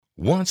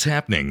What's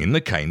happening in the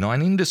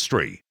canine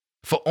industry?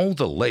 For all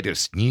the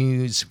latest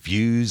news,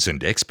 views,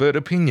 and expert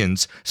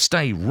opinions,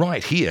 stay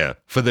right here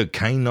for the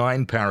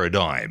Canine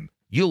Paradigm.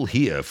 You'll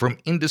hear from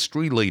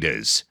industry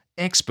leaders,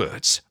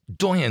 experts,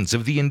 doyens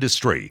of the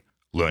industry,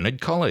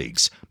 learned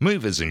colleagues,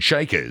 movers and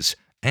shakers,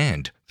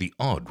 and the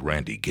odd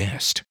randy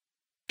guest.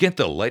 Get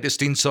the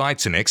latest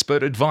insights and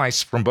expert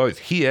advice from both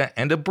here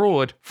and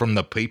abroad from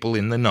the people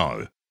in the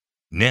know.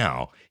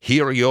 Now,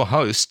 here are your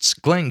hosts,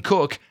 Glenn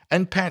Cook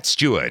and Pat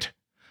Stewart.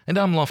 And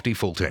I'm Lofty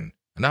Fulton,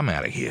 and I'm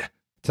out of here.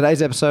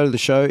 Today's episode of the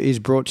show is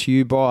brought to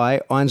you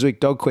by Einswick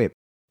Dog Quip,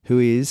 who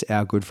is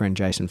our good friend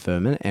Jason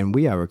Furman, and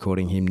we are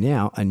recording him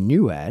now a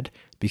new ad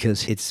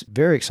because it's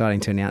very exciting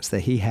to announce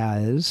that he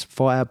has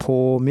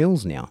Firepaw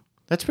Mills now.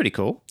 That's pretty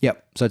cool.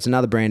 Yep. So it's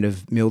another brand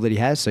of mill that he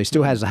has. So he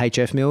still has the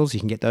HF mills.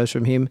 You can get those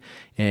from him.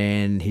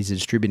 And he's a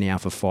distributor now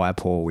for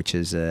Firepaw, which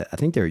is, I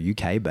think they're a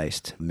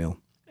UK-based mill.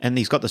 And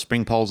he's got the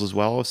spring poles as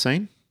well, I've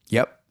seen.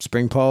 Yep.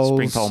 Spring poles.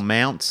 Spring pole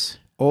mounts.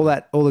 All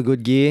the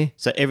good gear.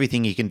 So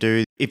everything you can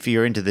do if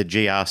you're into the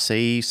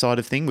GRC side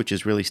of thing, which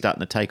is really starting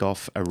to take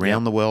off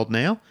around the world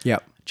now.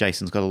 Yep.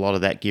 Jason's got a lot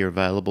of that gear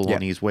available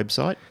on his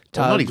website.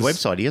 Well, not his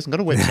website. He hasn't got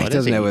a website. He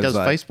doesn't have a website. He does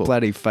Facebook.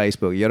 Bloody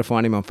Facebook. You got to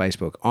find him on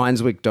Facebook.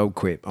 Einswick Dog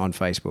Quip on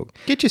Facebook.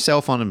 Get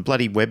yourself on a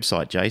bloody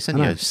website, Jason. I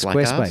know, You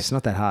Squarespace.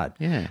 Not that hard.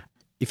 Yeah.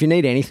 If you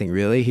need anything,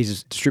 really,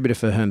 he's a distributor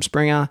for Herm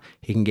Springer.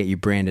 He can get you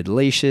branded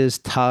leashes,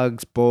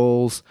 tugs,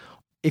 balls.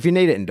 If you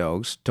need it in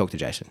dogs, talk to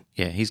Jason.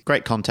 Yeah, he's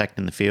great contact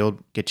in the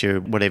field. Get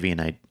you whatever you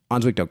need.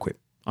 Einswick Dog Quip.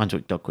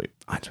 Einswick Dog Quip.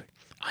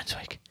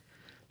 Einswick.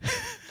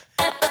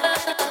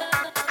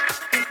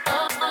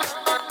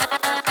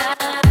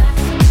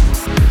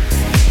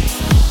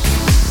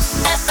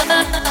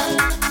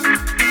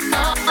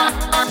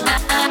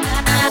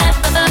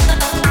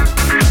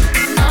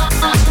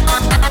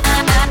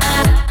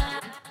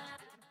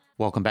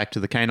 Welcome back to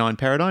the Canine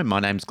Paradigm.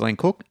 My name's Glenn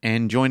Cook,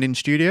 and joined in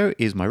studio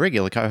is my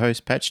regular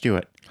co-host, Pat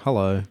Stewart.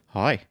 Hello.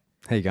 Hi.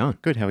 How you going?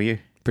 Good, how are you?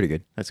 Pretty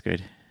good. That's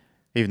good.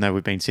 Even though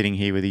we've been sitting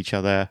here with each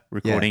other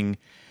recording.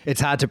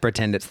 It's hard to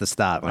pretend it's the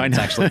start when it's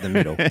actually the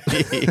middle.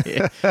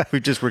 Yeah.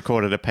 We've just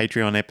recorded a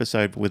Patreon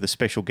episode with a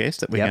special guest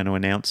that we're going to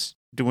announce.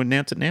 Do we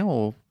announce it now?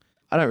 Or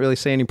I don't really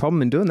see any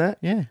problem in doing that.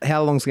 Yeah.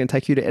 How long is it going to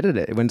take you to edit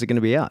it? When's it going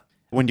to be out?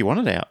 When do you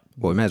want it out?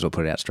 Well, we may as well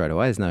put it out straight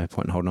away. There's no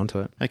point in holding on to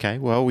it. Okay,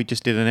 well, we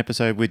just did an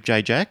episode with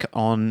Jay Jack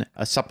on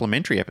a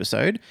supplementary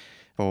episode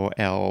for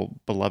our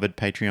beloved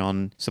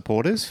Patreon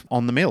supporters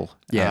on the mill.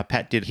 Yeah.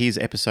 Pat did his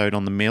episode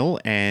on the mill,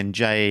 and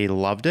Jay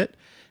loved it,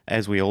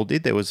 as we all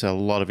did. There was a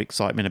lot of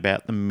excitement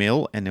about the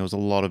mill, and there was a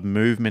lot of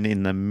movement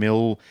in the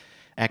mill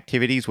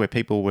activities where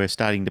people were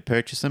starting to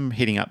purchase them,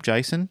 hitting up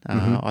Jason.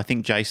 I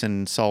think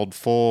Jason sold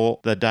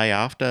 4 the day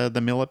after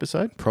the mill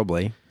episode.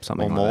 Probably.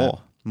 Something or like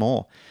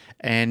more.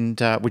 And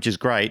which is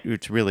great,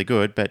 it's really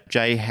good. But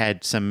Jay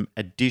had some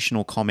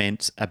additional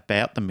comments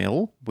about the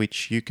mill,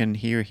 which you can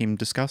hear him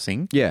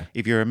discussing. Yeah.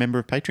 If you're a member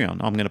of Patreon,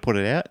 I'm going to put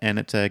it out, and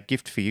it's a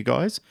gift for you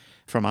guys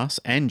from us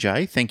and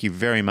Jay. Thank you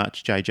very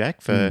much, Jay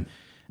Jack, for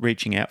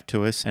reaching out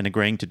to us and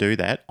agreeing to do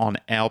that on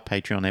our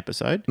Patreon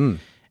episode.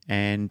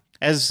 And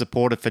as a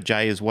supporter for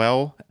Jay as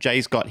well,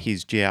 Jay's got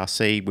his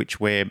GRC, which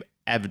we're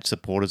avid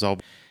supporters of.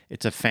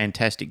 It's a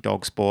fantastic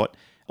dog sport.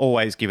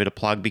 Always give it a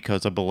plug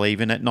because I believe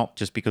in it, not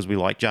just because we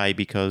like Jay,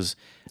 because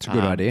it's a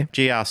good idea.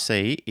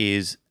 GRC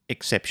is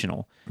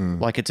exceptional.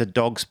 Like, it's a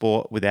dog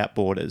sport without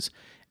borders.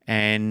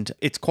 And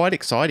it's quite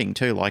exciting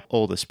too, like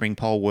all the spring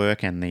pole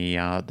work and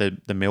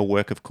the mill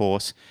work, of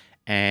course.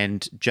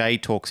 And Jay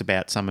talks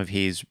about some of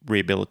his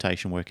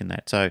rehabilitation work in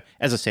that. So,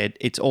 as I said,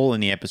 it's all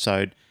in the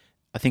episode.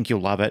 I think you'll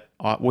love it.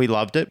 We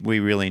loved it. We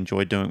really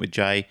enjoyed doing it with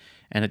Jay.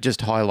 And it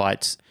just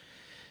highlights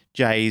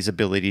Jay's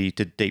ability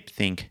to deep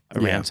think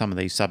around some of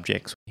these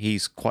subjects.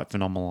 He's quite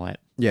phenomenal at it.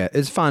 Yeah,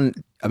 it's fun.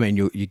 I mean,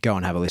 you go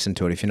and have a listen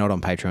to it. If you're not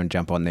on Patreon,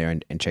 jump on there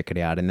and check it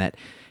out. And that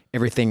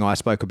everything I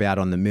spoke about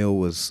on the mill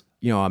was,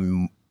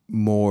 I'm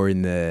more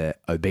in the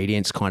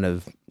obedience kind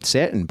of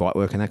set and bite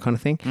work and that kind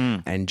of thing.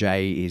 And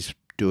Jay is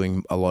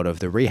doing a lot of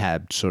the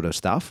rehab sort of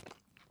stuff.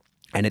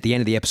 And at the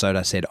end of the episode,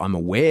 I said, I'm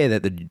aware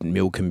that the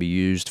mill can be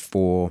used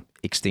for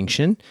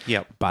extinction,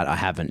 but I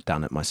haven't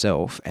done it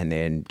myself. And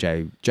then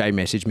Jay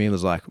messaged me and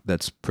was like,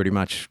 that's pretty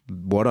much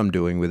what I'm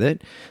doing with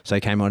it. So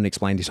he came on and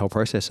explained his whole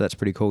process. So that's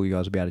pretty cool. You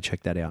guys will be able to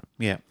check that out.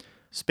 Yeah.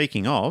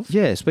 Speaking of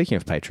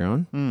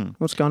Patreon,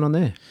 what's going on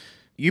there?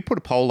 You put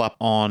a poll up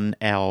on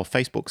our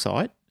Facebook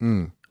site,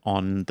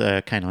 on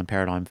the Canine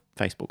Paradigm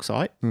Facebook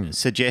site,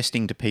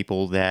 suggesting to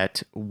people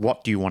that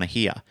what do you want to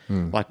hear?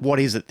 Like, what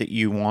is it that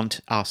you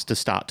want us to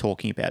start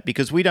talking about?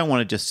 Because we don't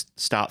want to just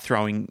start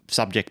throwing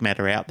subject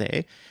matter out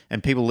there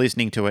and people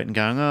listening to it and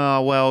going,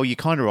 oh, well, you're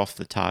kind of off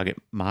the target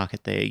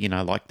market there.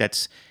 Like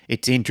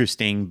it's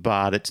interesting,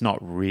 but it's not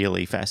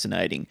really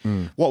fascinating.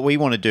 What we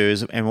want to do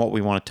is, and what we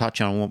want to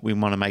touch on, what we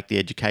want to make the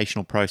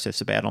educational process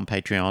about on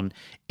Patreon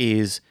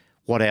is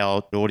what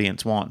our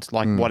audience wants,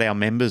 like what our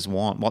members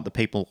want, what the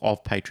people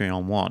of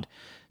Patreon want.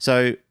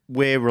 So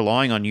we're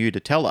relying on you to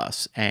tell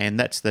us, and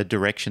that's the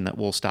direction that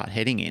we'll start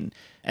heading in.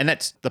 And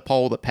that's the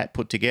poll that Pat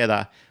put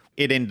together.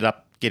 It ended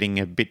up getting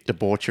a bit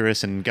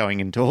debaucherous and going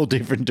into all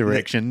different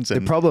directions.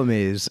 The problem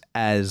is,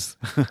 as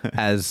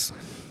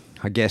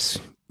I guess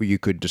you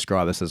could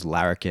describe us as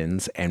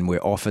larrikins, and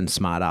we're often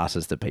smart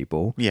asses to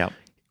people. Yeah.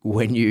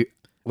 When you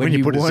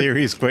pose a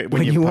serious question.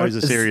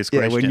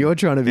 Yeah, when you're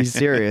trying to be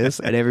serious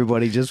and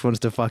everybody just wants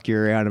to fuck you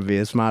around and be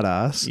a smart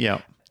ass.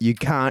 Yeah. You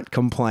can't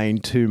complain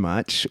too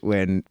much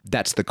when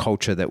that's the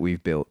culture that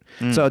we've built.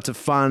 So it's a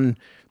fun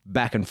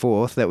back and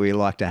forth that we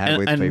like to have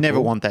with people. And never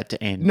want that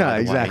to end. No, by the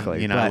way.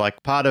 exactly. You know,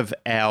 like part of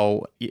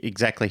our,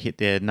 exactly hit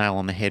the nail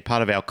on the head,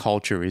 part of our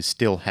culture is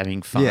still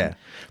having fun. Yeah.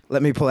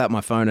 Let me pull out my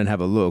phone and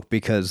have a look,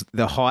 because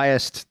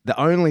the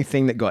only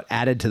thing that got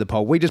added to the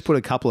poll, we just put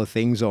a couple of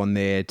things on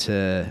there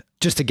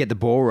just to get the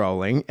ball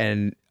rolling.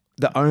 And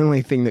the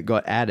only thing that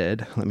got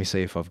added, let me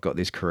see if I've got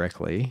this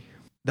correctly.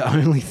 The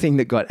only thing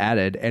that got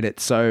added, and it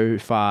so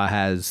far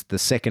has the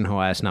second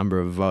highest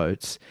number of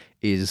votes,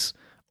 is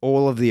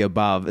all of the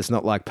above. It's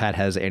not like Pat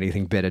has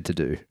anything better to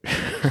do.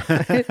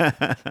 Right?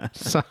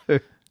 So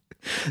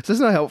it's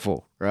not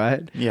helpful,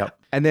 right? Yeah.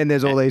 And then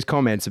there's all these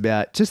comments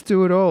about just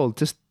do it all,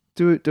 just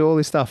do all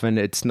this stuff, and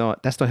that's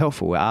not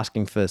helpful. We're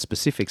asking for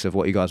specifics of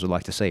what you guys would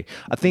like to see.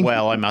 I think.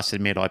 Well, I must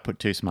admit, I put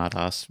two smart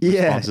ass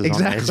Yeah, responses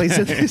exactly. on there.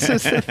 So this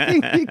is the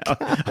thing.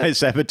 I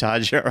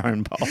sabotage your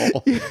own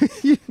poll.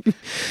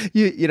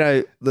 You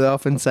know, they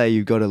often say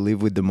you've got to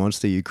live with the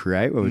monster you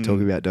create when we're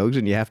talking about dogs,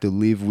 and you have to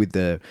live with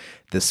the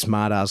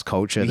smart ass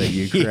culture that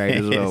you create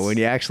as well. Yes. When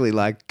you're actually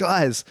like,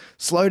 guys,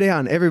 slow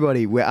down,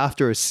 everybody. We're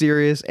after a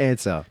serious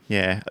answer.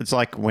 Yeah, it's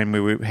like when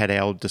we had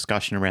our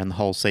discussion around the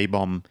whole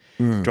C-bomb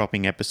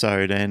dropping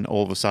episode, and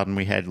all of a sudden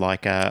we had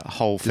like a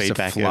whole Just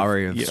feedback a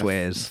flurry of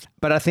swears.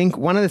 But I think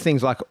one of the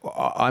things like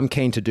I'm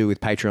keen to do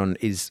with Patreon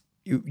is,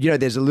 you know,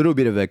 there's a little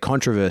bit of a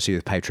controversy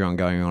with Patreon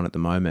going on at the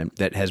moment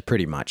that has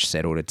pretty much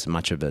settled. It's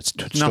much of it's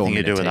nothing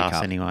to do with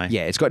us anyway.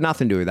 Yeah, it's got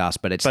nothing to do with us,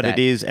 but it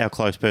is our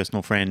close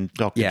personal friend,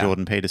 Dr.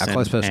 Jordan Peterson. Our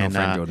close personal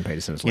friend, Jordan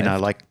Peterson. You know,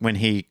 like when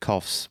he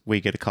coughs, we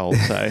get a cold.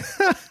 So,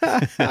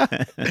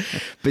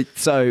 But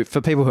so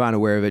for people who aren't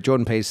aware of it,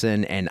 Jordan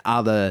Peterson and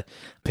other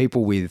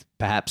people with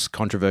perhaps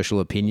controversial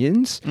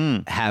opinions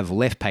have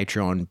left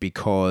Patreon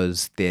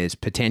because there's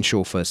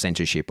potential for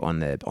censorship on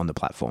the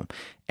platform,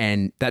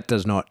 and that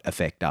does not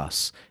affect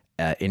us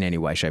in any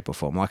way, shape, or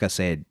form. Like I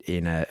said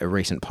in a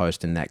recent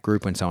post in that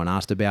group when someone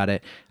asked about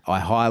it, I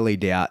highly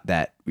doubt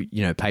that,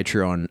 you know,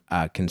 Patreon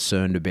are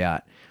concerned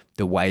about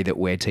the way that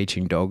we're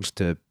teaching dogs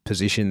to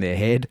position their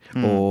head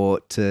or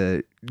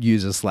to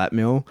use a slap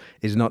mill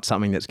is not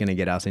something that's going to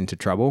get us into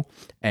trouble.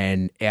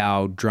 And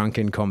our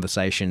drunken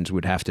conversations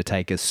would have to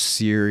take a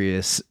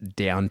serious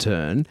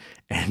downturn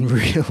and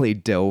really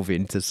delve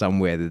into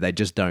somewhere that they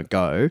just don't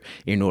go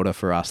in order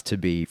for us to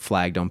be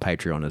flagged on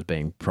Patreon as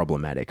being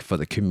problematic for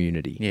the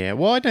community. yeah,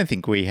 well, I don't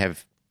think we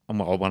have.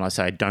 Well, when I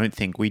say I don't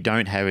think, we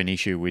don't have an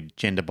issue with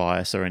gender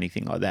bias or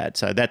anything like that.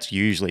 So that's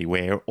usually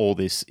where all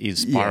this is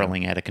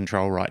spiraling out of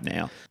control right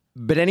now.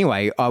 But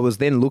anyway, I was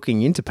then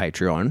looking into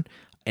Patreon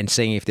and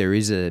seeing if there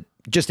is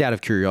just out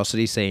of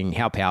curiosity, seeing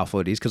how powerful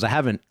it is, because I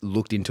haven't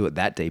looked into it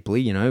that deeply,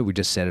 you know, we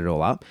just set it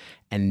all up,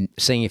 and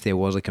seeing if there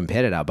was a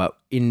competitor. But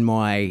in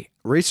my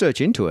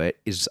research into it,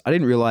 I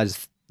didn't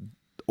realize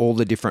all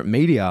the different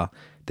media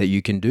that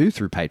you can do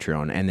through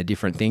Patreon and the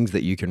different things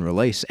that you can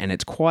release. And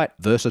it's quite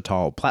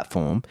versatile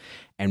platform,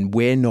 and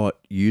we're not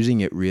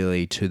using it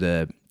really to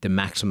the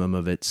maximum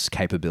of its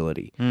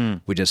capability.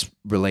 We just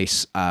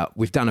release,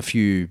 we've done a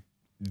few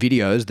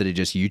videos that are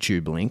just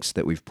YouTube links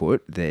that we've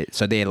put there.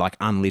 So they're like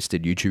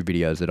unlisted YouTube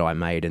videos that I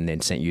made and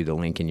then sent you the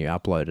link and you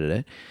uploaded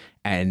it.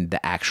 And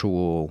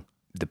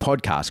the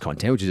podcast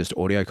content, which is just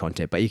audio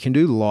content, but you can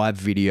do live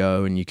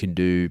video and you can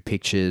do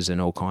pictures and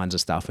all kinds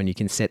of stuff, and you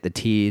can set the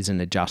tiers and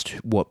adjust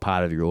what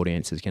part of your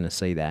audience is going to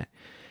see that.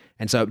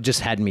 And so it just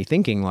had me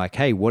thinking like,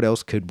 hey, what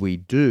else could we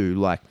do?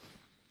 Like,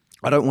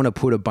 I don't want to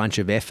put a bunch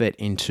of effort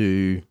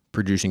into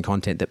producing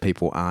content that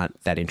people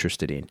aren't that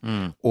interested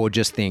in, or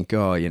just think,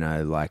 oh, you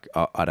know, like,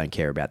 I don't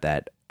care about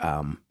that.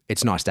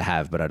 It's nice to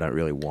have, but I don't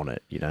really want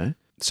it, you know?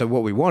 So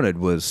what we wanted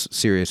was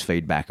serious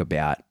feedback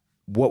about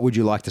what would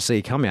you like to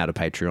see come out of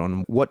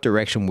Patreon? What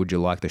direction would you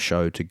like the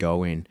show to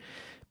go in?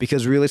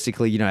 Because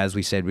realistically, you know, as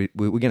we said, we're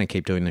going to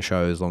keep doing the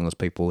show as long as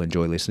people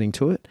enjoy listening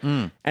to it.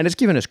 And it's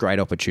given us great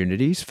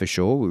opportunities for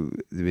sure.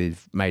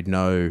 We've made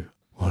no,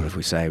 what did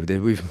we say?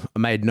 We've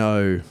made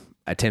no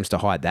attempts to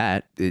hide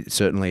that. It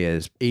certainly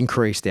has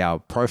increased our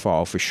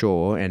profile for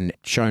sure and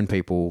shown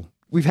people,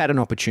 we've had an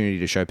opportunity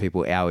to show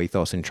people our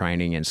ethos and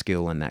training and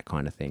skill and that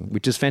kind of thing,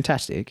 which is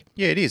fantastic.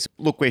 Yeah, it is.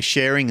 Look, we're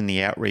sharing in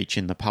the outreach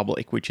in the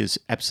public, which is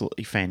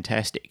absolutely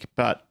fantastic.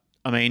 But,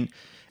 I mean,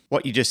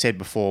 what you just said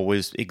before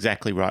was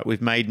exactly right.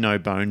 We've made no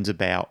bones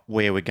about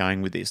where we're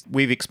going with this.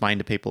 We've explained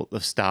to people at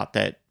the start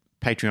that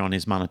Patreon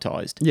is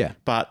monetized. Yeah.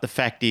 But the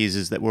fact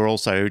is that we're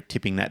also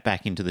tipping that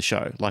back into the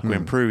show. Like we're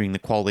improving the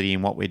quality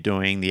in what we're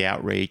doing, the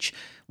outreach,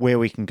 where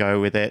we can go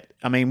with it.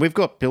 I mean, we've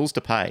got bills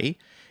to pay,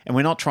 and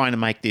we're not trying to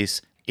make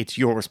this it's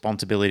your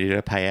responsibility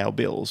to pay our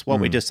bills. What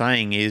we're just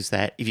saying is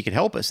that if you could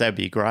help us, that'd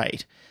be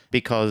great.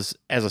 Because,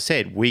 as I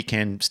said, we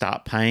can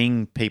start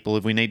paying people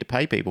if we need to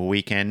pay people.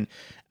 We can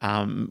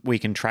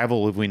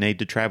travel if we need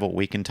to travel.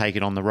 We can take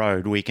it on the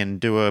road. We can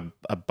do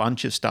a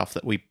bunch of stuff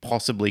that we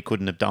possibly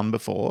couldn't have done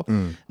before.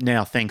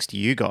 Now, thanks to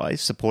you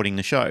guys supporting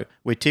the show,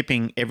 we're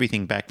tipping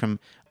everything back from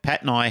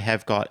Pat and I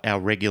have got our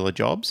regular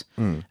jobs,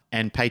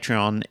 and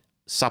Patreon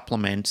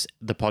supplements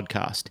the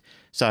podcast.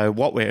 So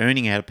what we're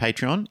earning out of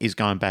Patreon is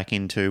going back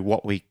into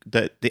what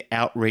the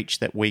outreach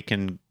that we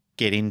can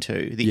get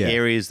into, the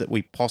areas that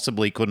we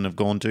possibly couldn't have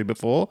gone to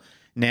before.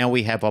 Now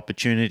we have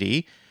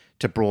opportunity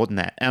to broaden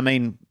that. I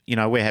mean,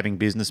 we're having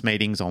business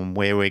meetings on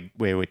where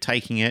we're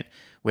taking it,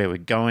 where we're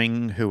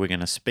going, who we're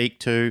going to speak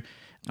to.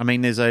 I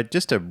mean, there's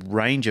just a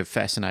range of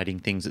fascinating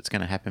things that's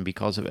going to happen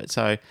because of it.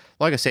 So,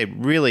 like I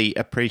said, really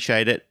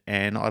appreciate it,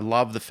 and I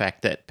love the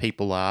fact that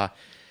people are.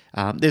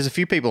 There's a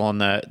few people on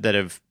that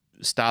have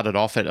started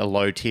off at a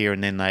low tier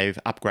and then they've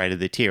upgraded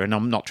their tier. And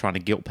I'm not trying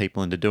to guilt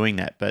people into doing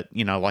that, but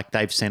like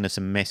they've sent us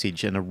a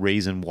message and a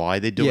reason why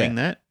they're doing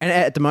that. And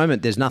at the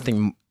moment, there's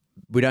nothing.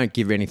 We don't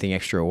give anything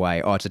extra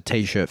away. Oh, it's a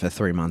T-shirt for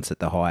 3 months at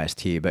the highest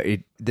tier, but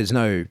there's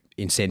no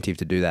incentive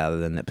to do that other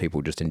than that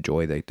people just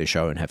enjoy the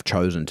show and have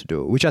chosen to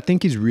do it, which I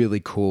think is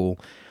really cool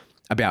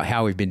about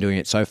how we've been doing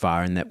it so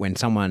far. And that when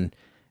someone,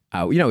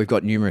 we've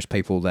got numerous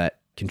people that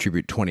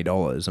contribute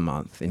 $20 a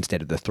month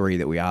instead of the $3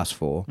 that we asked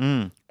for,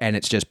 and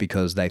it's just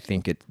because they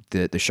think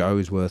the show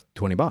is worth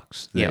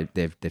 $20.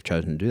 They've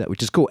chosen to do that,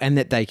 which is cool, and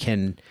that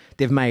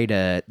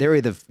they're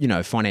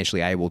either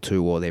financially able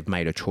to, or they've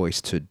made a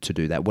choice to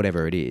do that,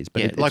 whatever it is.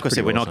 But like I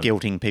said, we're not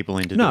guilting people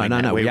into doing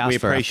that. No. We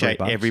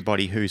appreciate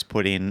everybody who's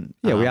put in.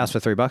 Yeah, we asked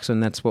for $3,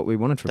 and that's what we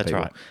wanted for people.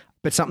 That's right.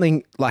 But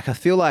something like I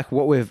feel like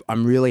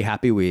I'm really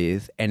happy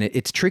with, and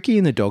it's tricky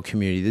in the dog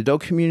community. The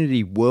dog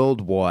community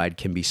worldwide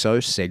can be so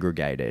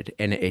segregated,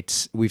 and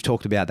we've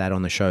talked about that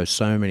on the show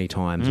so many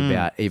times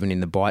about even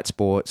in the bite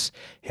sports,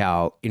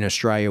 how in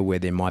Australia where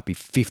there might be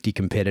 50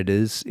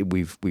 competitors,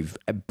 we've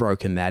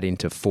broken that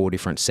into 4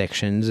 different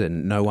sections,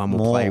 and no one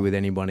will play with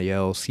anybody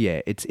else.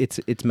 Yeah,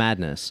 it's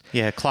madness.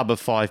 Yeah, a club of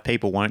 5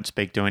 people won't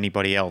speak to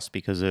anybody else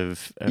because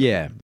of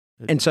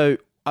and so.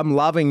 I'm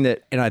loving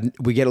that, and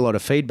we get a lot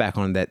of feedback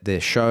on that. The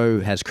show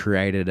has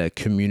created a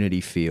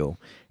community feel,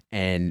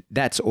 and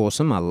that's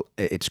awesome.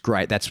 It's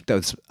great. That's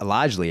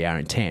largely our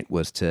intent,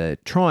 was to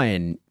try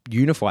and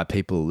unify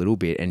people a little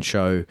bit and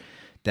show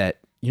that,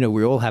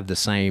 we all have the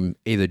same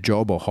either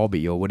job or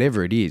hobby or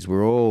whatever it is.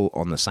 We're all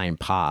on the same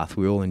path.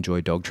 We all enjoy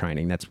dog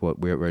training. That's what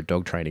we're a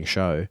dog training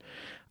show.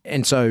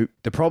 And so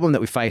the problem that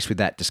we face with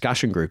that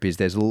discussion group is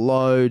there's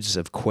loads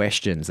of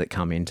questions that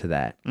come into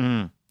that.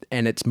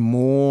 And it's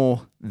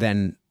more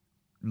than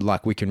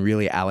like we can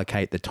really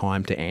allocate the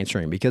time to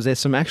answering, because there's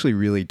some actually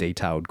really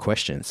detailed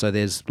questions. So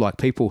there's like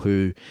people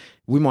who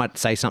we might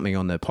say something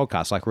on the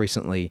podcast, like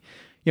recently,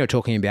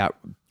 talking about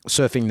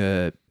surfing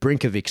the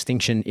brink of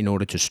extinction in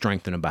order to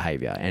strengthen a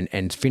behavior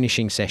and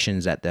finishing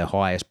sessions at the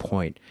highest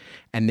point.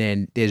 And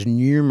then there's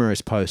numerous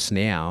posts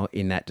now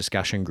in that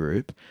discussion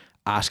group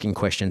asking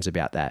questions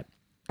about that.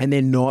 And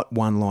they're not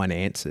one-line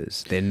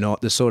answers. They're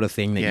not the sort of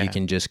thing that you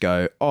can just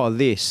go, oh,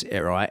 this,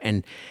 right?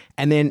 And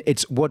then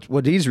it's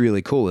what is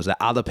really cool is that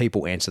other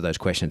people answer those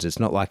questions. It's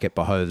not like it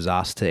behoves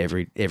us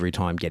to every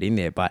time get in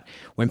there. But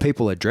when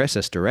people address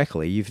us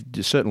directly, you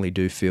certainly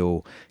do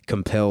feel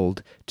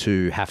compelled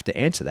to have to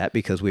answer that,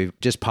 because we're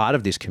just part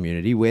of this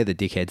community. We're the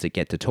dickheads that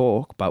get to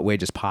talk, but we're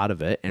just part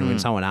of it. And when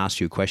someone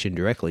asks you a question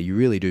directly, you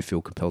really do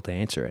feel compelled to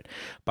answer it.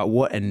 But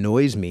what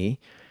annoys me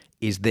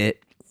is that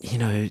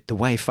the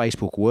way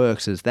Facebook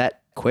works is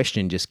that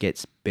question just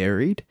gets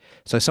buried.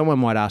 So someone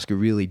might ask a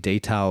really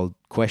detailed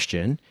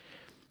question,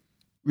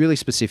 really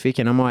specific,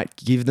 and I might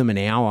give them an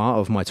hour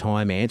of my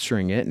time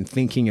answering it and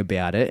thinking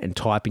about it and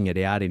typing it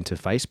out into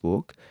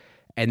Facebook.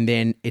 And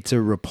then it's a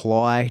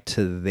reply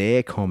to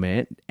their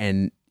comment,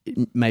 and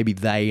maybe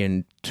they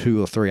and 2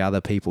 or 3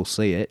 other people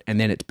see it, and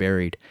then it's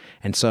buried.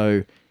 And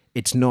so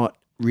it's not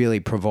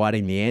really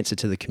providing the answer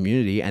to the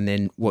community. And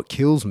then what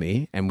kills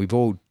me, and we've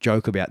all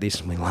joke about this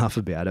and we laugh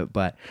about it,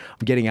 but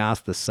I'm getting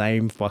asked the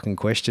same fucking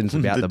questions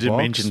about the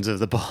dimensions of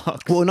the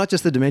box. Well, not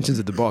just the dimensions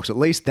of the box. At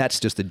least that's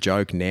just a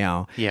joke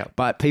now. Yeah.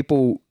 But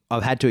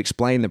I've had to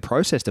explain the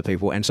process to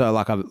people. And so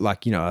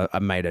I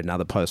made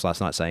another post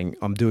last night saying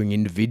I'm doing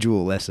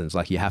individual lessons.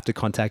 Like, you have to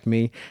contact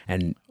me.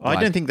 And I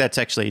don't think that's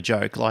actually a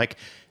joke. Like,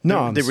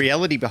 no, the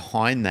reality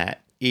behind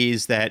that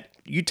is that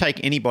you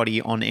take anybody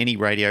on any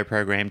radio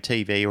program,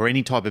 TV, or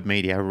any type of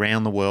media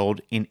around the world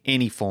in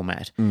any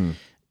format.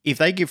 If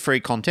they give free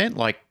content,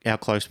 like our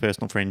close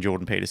personal friend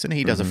Jordan Peterson,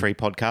 he does a free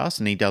podcast,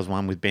 and he does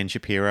one with Ben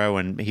Shapiro,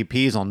 and he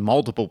appears on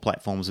multiple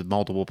platforms with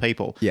multiple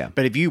people. Yeah.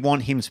 But if you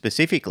want him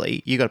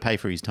specifically, you got to pay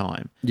for his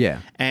time. Yeah.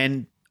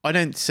 And I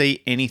don't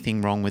see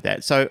anything wrong with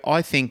that. So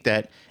I think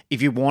that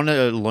if you want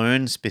to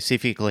learn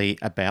specifically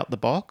about the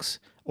box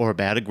or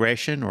about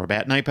aggression or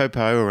about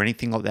NAPOPO or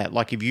anything like that,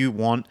 like if you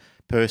want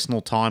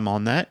personal time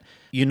on that,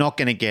 you're not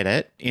going to get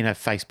it in a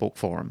Facebook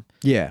forum.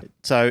 Yeah.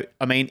 So,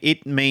 I mean,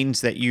 it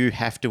means that you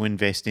have to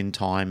invest in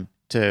time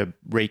to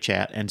reach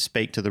out and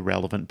speak to the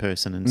relevant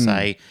person and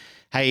say,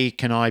 hey,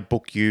 can I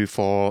book you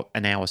for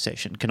an hour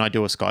session? Can I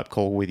do a Skype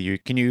call with you?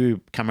 Can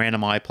you come around to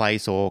my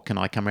place, or can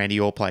I come around to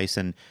your place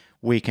and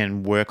we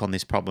can work on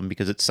this problem,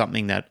 because it's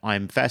something that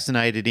I'm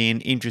fascinated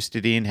in,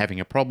 interested in, having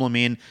a problem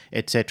in,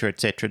 et cetera,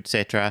 et cetera, et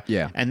cetera.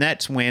 Yeah. And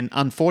that's when,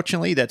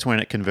 unfortunately, that's when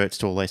it converts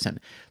to a lesson.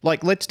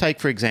 Like, let's take,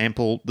 for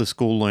example, the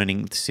school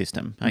learning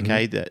system,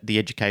 okay, the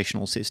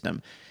educational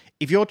system.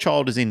 If your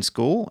child is in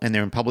school and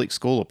they're in public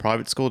school or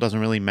private school, doesn't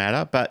really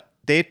matter, but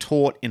they're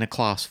taught in a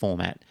class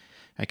format.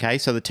 Okay,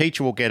 so the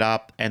teacher will get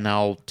up and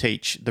they'll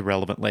teach the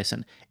relevant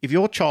lesson. If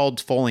your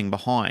child's falling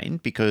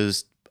behind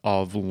because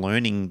of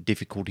learning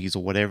difficulties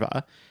or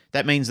whatever,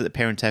 that means that the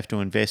parents have to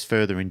invest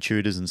further in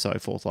tutors and so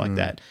forth like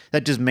that.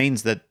 That just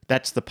means that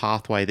that's the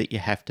pathway that you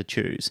have to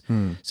choose.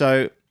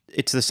 So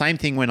it's the same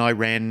thing when I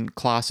ran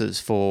classes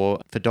for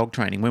dog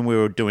training. When we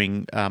were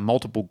doing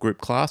multiple group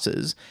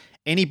classes,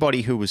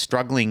 anybody who was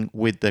struggling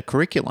with the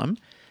curriculum,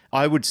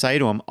 I would say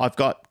to them, I've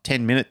got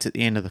 10 minutes at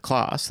the end of the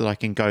class that I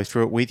can go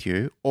through it with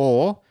you,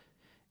 or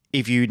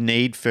if you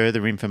need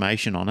further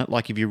information on it,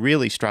 like if you're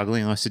really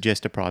struggling, I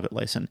suggest a private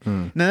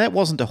lesson. Now, that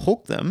wasn't to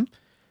hook them.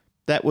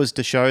 That was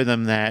to show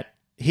them that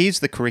here's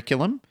the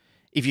curriculum.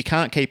 If you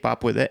can't keep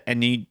up with it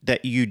and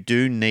that you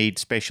do need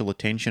special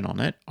attention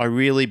on it, I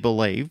really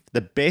believe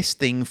the best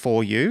thing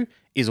for you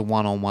is a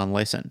one-on-one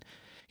lesson.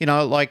 You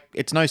know, like,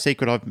 it's no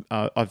secret,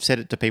 I've said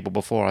it to people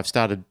before, I've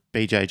started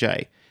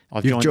BJJ.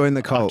 You've joined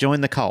the cult. I've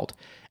joined the cult.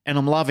 And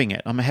I'm loving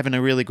it. I'm having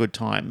a really good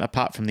time,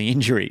 apart from the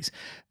injuries.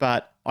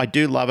 But I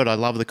do love it. I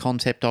love the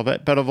concept of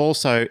it. But I've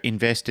also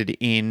invested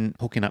in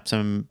hooking up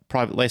some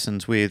private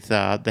lessons with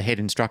the head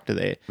instructor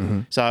there.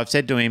 So I've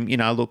said to him, you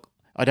know, look,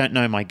 I don't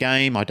know my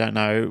game. I don't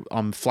know.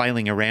 I'm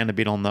flailing around a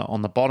bit on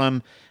the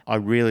bottom. I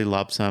really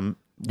love some.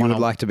 You would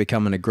like to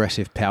become an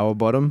aggressive power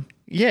bottom?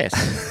 Yes.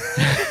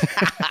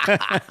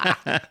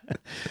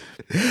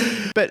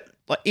 But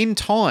like, in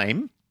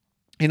time,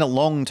 in a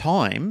long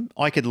time,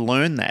 I could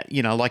learn that.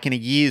 You know, like in a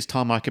year's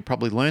time, I could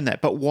probably learn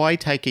that. But why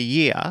take a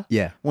year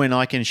when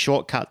I can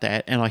shortcut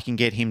that and I can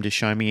get him to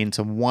show me in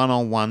some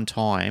one-on-one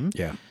time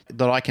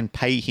that I can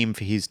pay him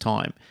for his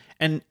time?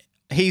 And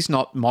he's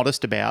not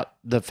modest about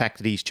the fact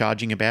that he's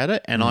charging about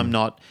it, and I'm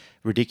not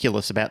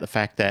ridiculous about the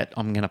fact that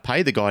I'm going to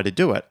pay the guy to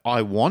do it.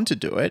 I want to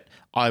do it.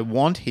 I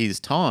want his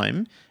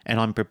time, and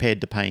I'm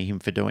prepared to pay him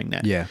for doing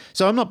that. Yeah.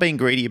 So I'm not being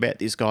greedy about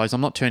this, guys.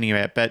 I'm not turning it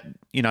out, but,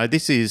 you know,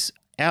 this is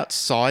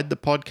outside the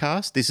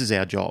podcast. This is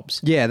our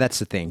jobs. Yeah, that's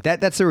the thing.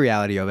 That's the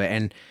reality of it.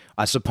 And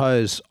I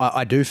suppose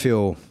I do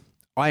feel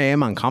I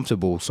am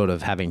uncomfortable sort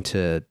of having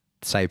to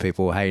say to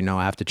people, hey, no,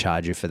 I have to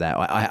charge you for that.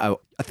 I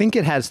think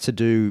it has to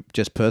do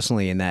just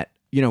personally in that,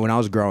 you know, when I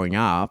was growing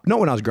up, not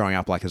when I was growing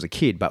up like as a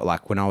kid, but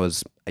like when I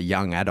was a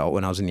young adult,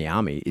 when I was in the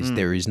army,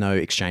 there is no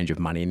exchange of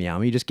money in the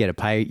army. You just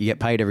you get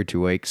paid every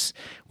 2 weeks.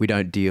 We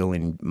don't deal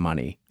in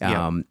money.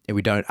 And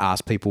we don't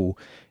ask people,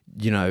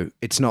 you know,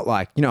 it's not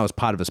like, you know, I was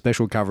part of a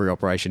special recovery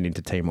operation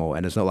into Timor,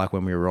 and it's not like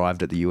when we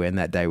arrived at the UN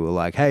that day, we were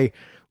like, hey,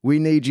 we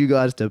need you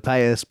guys to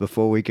pay us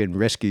before we can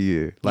rescue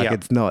you. Like,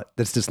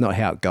 that's just not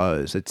how it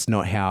goes. It's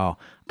not how...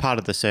 Part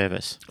of the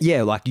service.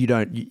 Yeah, like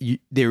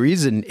there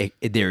is an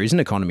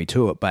economy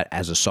to it, but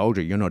as a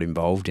soldier, you're not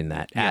involved in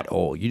that at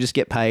all. You just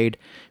get paid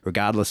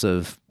regardless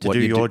of what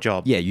you do. Your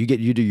job. Yeah, you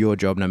do your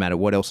job no matter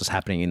what else is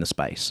happening in the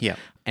space. Yeah.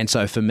 And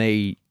so for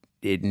me,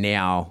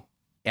 now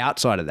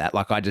outside of that,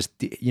 like I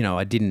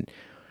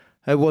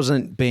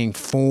wasn't being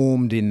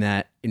formed in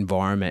that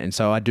environment. And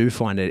so I do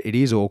find it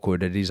is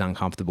awkward. It is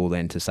uncomfortable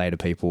then to say to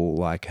people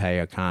like,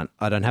 hey,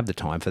 I don't have the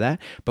time for that.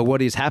 But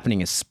what is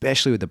happening,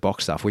 especially with the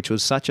box stuff, which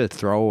was such a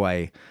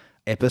throwaway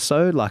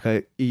episode,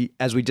 like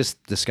as we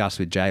just discussed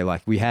with Jay,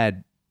 like we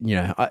had, you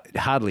know,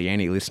 hardly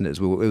any listeners.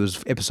 It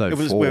was episode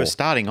 4. We were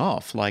starting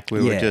off like we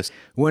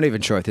weren't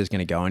even sure if it was going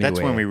to go anywhere.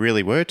 That's when we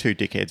really were two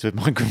dickheads with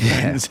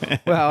microphones. Yeah.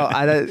 Well,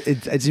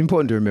 it's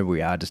important to remember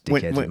we are just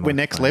dickheads. We're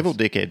next level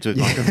dickheads with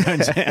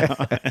microphones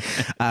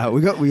now.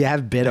 We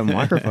have better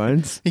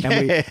microphones,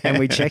 and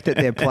we check that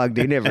they're plugged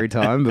in every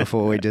time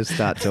before we just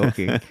start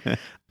talking.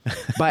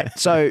 But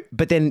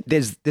then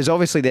there's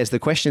obviously the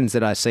questions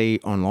that I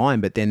see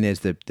online, but then there's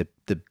the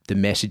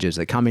messages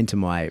that come into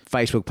my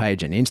Facebook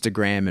page and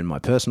Instagram and my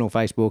personal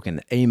Facebook and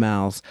the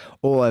emails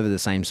all over the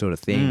same sort of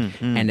thing.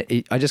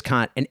 And I just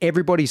can't, and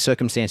everybody's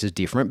circumstance is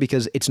different,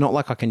 because it's not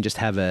like I can just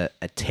have a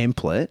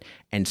template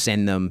and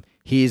send them,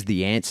 here's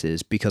the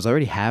answers, because I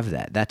already have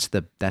that. That's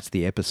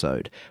the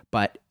episode.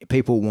 But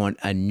people want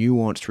a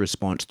nuanced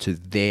response to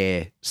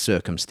their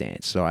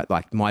circumstance. All right,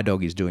 like my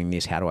dog is doing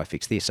this. How do I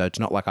fix this? So it's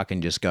not like I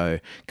can just go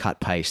cut,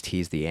 paste,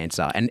 here's the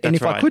answer. And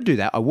if I could do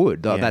that, I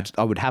would. Yeah.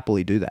 I would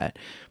happily do that.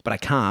 But I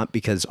can't,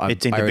 because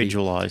it's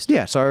individualized.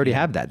 So I already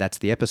have that. That's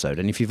the episode.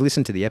 And if you've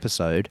listened to the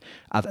episode,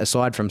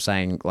 aside from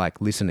saying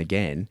like listen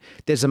again,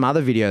 there's some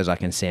other videos I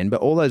can send,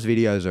 but all those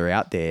videos are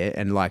out there,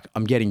 and like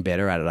I'm getting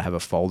better at it. I have a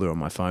folder on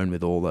my phone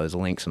with all those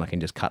links, and I can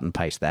just cut and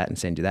paste that and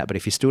send you that. But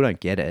if you still don't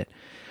get it,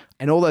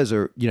 and all those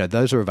are, you know,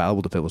 those are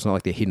available to people. It's not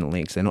like they're hidden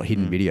links. They're not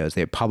hidden videos.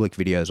 They're public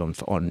videos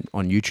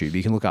on YouTube.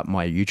 You can look up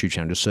my YouTube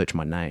channel, just search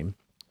my name.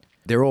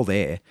 They're all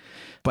there.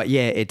 But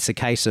yeah, it's a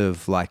case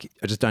of like,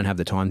 I just don't have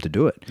the time to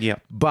do it. Yeah.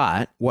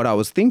 But what I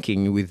was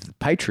thinking with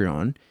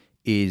Patreon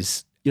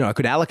is, I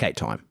could allocate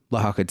time.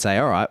 Like I could say,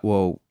 all right,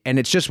 well, and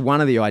it's just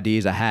one of the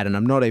ideas I had, and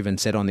I'm not even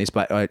set on this,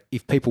 but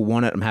if people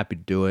want it, I'm happy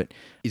to do it,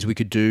 is we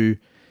could do,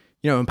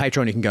 on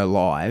Patreon, you can go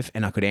live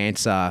and I could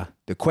answer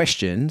the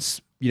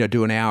questions,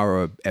 do an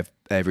hour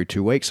every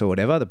 2 weeks or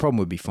whatever. The problem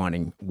would be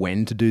finding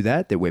when to do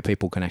that where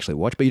people can actually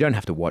watch, but you don't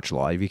have to watch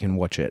live. You can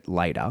watch it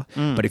later.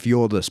 But if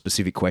you're the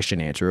specific question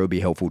answer, it would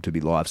be helpful to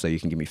be live so you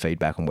can give me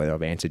feedback on whether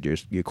I've answered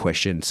your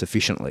question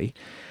sufficiently.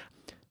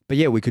 But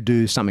yeah, we could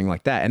do something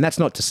like that. And that's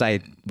not to say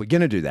we're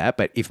going to do that,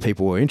 but if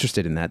people are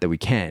interested in that we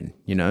can,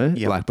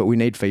 Yep. but we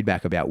need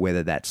feedback about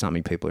whether that's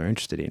something people are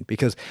interested in.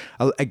 Because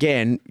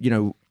again,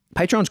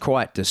 Patreon's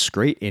quite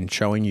discreet in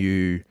showing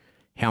you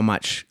how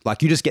much,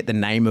 like you just get the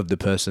name of the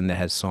person that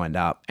has signed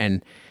up.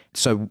 And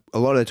so a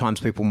lot of the times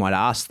people might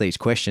ask these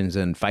questions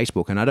in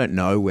Facebook and I don't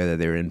know whether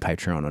they're in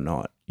Patreon or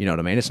not. You know what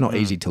I mean? It's not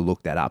easy to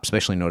look that up,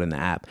 especially not in the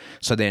app.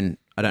 So then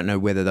I don't know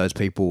whether those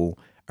people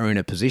are in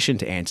a position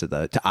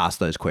to ask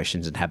those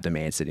questions and have them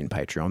answered in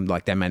Patreon.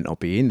 Like they may not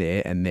be in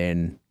there and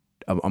then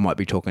I might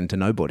be talking to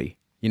nobody.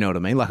 You know what I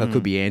mean? Like I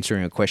could be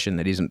answering a question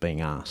that isn't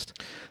being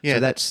asked. Yeah,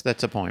 so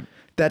that's a point.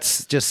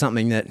 That's just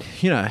something that,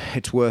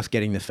 it's worth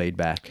getting the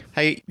feedback.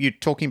 Hey, you're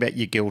talking about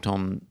your guilt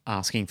on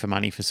asking for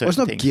money for certain Well, it's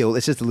not things. guilt.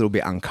 It's just a little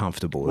bit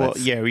uncomfortable. Well,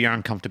 yeah, your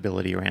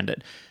uncomfortability around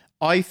it.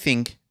 I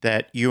think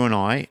that you and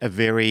I are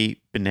very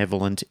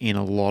benevolent in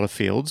a lot of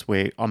fields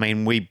where,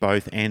 we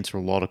both answer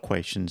a lot of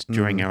questions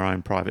during our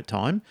own private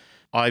time.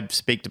 I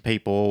speak to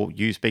people,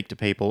 you speak to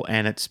people,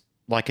 and it's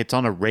like it's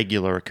on a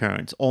regular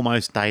occurrence,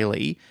 almost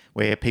daily,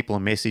 where people are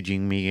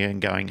messaging me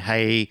and going,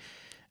 hey...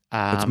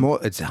 it's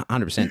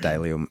 100%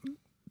 daily or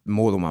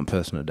more than one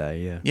person a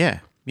day, yeah.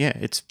 Yeah,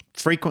 it's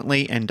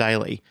frequently and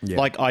daily. Yeah.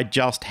 Like I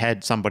just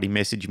had somebody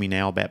message me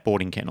now about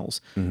boarding kennels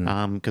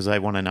because they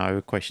want to know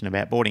a question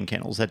about boarding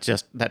kennels.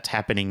 That's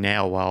happening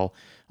now while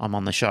I'm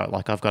on the show.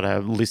 Like I've got a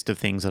list of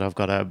things that I've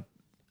got to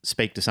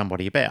speak to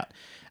somebody about.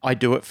 I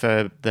do it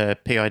for the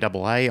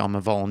PIAA. I'm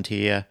a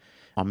volunteer.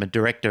 I'm a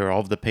director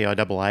of the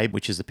PIAA,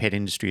 which is the Pet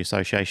Industry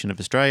Association of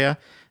Australia.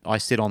 I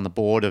sit on the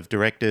board of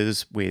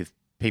directors with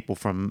people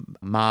from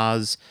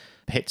Mars,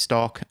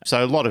 Petstock,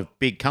 so a lot of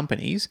big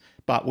companies,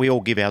 but we all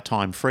give our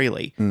time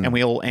freely and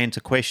we all answer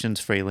questions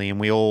freely and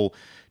we all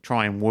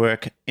try and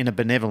work in a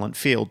benevolent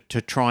field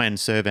to try and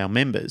serve our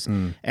members.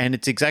 And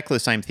it's exactly the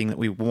same thing that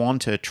we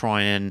want to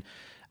try and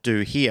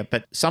do here.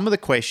 But some of the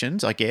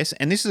questions, I guess,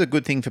 and this is a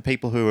good thing for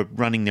people who are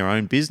running their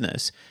own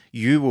business,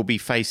 you will be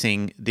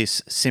facing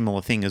this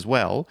similar thing as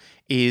well,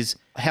 is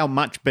how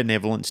much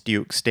benevolence do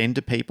you extend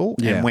to people?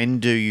 Yeah. And when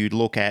do you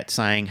look at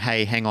saying,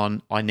 hey, hang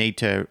on, I need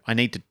to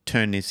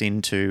turn this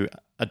into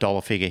a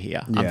dollar figure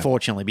here,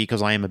 unfortunately,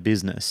 because I am a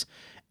business.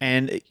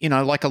 And,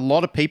 like a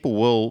lot of people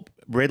will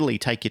readily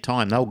take your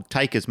time. They'll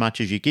take as much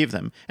as you give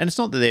them. And it's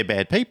not that they're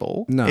bad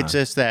people. No. It's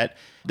just that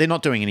they're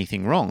not doing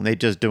anything wrong. They're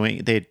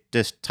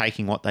just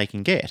taking what they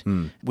can get,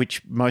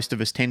 which most of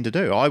us tend to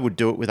do. I would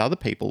do it with other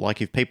people.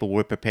 Like if people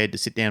were prepared to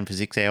sit down for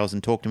 6 hours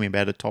and talk to me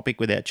about a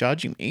topic without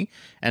charging me,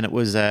 and it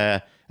was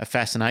a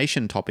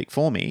fascination topic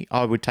for me,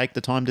 I would take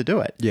the time to do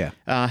it. Yeah.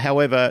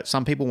 However,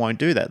 some people won't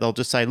do that. They'll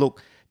just say,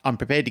 look, I'm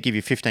prepared to give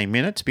you 15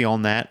 minutes.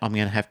 Beyond that, I'm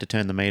going to have to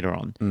turn the meter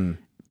on.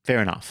 Fair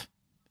enough.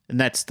 And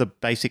that's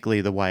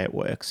basically the way it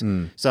works.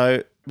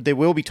 So there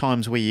will be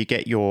times where you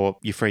get your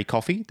free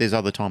coffee. There's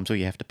other times where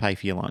you have to pay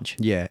for your lunch.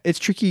 Yeah, it's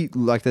tricky.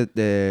 Like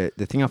the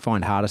thing I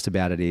find hardest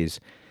about it is,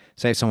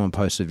 say if someone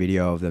posts a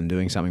video of them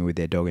doing something with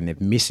their dog and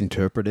they've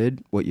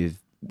misinterpreted what you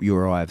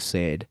or I have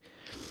said,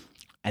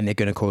 and they're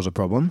going to cause a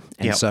problem.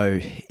 And so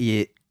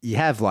you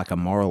have like a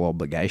moral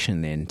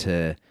obligation then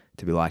to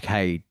be like,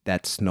 hey,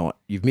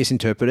 you've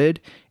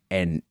misinterpreted.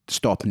 And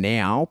stop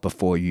now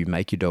before you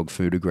make your dog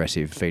food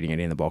aggressive, feeding it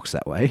in the box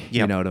that way. Yep.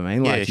 You know what I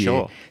mean? Like,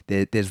 sure.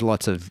 There's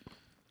lots of,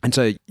 and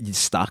so you're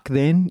stuck.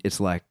 Then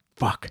it's like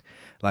fuck.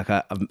 Like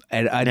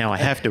now I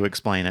have to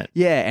explain it.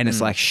 Yeah, and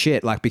it's like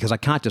shit. Like because I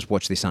can't just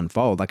watch this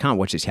unfold. I can't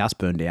watch this house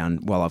burn down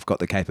while I've got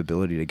the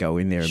capability to go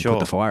in there and put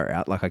the fire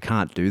out. Like I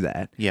can't do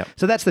that. Yeah.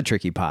 So that's the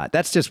tricky part.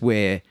 That's just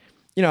where.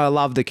 I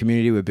love the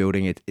community we're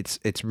building.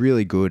 It's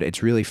really good.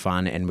 It's really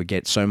fun, and we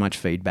get so much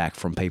feedback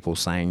from people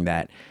saying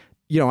that.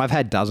 I've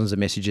had dozens of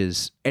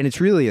messages, and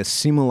it's really a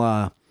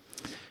similar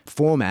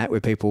format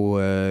where people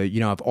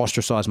I've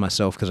ostracized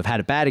myself because I've had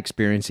a bad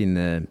experience in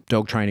the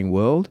dog training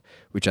world,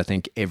 which I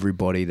think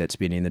everybody that's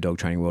been in the dog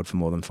training world for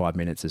more than 5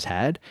 minutes has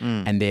had.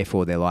 And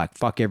therefore they're like,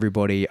 fuck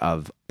everybody.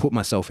 I've put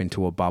myself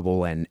into a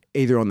bubble and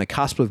either on the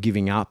cusp of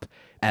giving up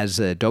as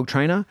a dog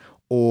trainer,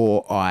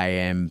 or I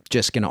am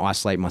just going to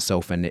isolate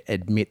myself and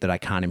admit that I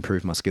can't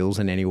improve my skills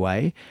in any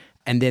way.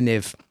 And then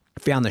they've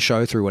found the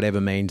show through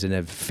whatever means and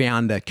have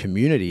found a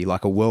community,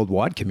 like a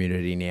worldwide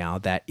community now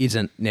that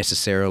isn't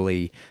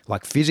necessarily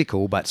like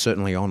physical, but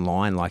certainly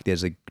online. Like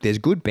there's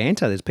good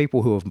banter. There's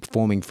people who are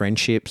forming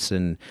friendships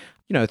and,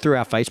 through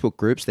our Facebook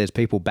groups, there's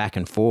people back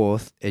and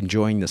forth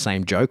enjoying the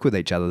same joke with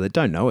each other that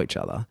don't know each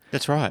other.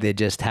 That's right. They're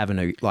just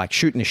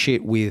shooting a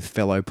shit with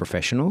fellow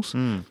professionals.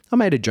 I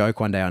made a joke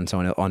one day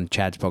on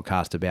Chad's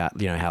podcast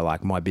about, how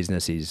like my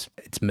business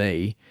it's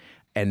me.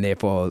 And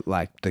therefore,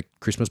 like, the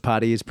Christmas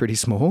party is pretty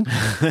small.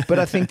 But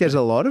I think there's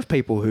a lot of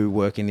people who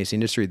work in this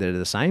industry that are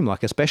the same.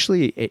 Like,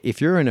 especially if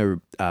you're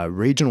in a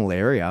regional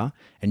area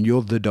and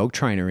you're the dog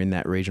trainer in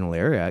that regional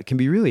area, it can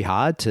be really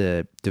hard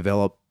to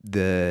develop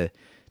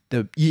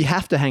you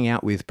have to hang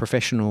out with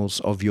professionals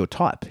of your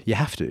type. You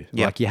have to.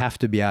 Yep. Like, you have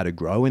to be able to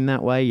grow in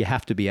that way. You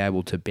have to be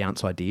able to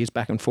bounce ideas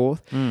back and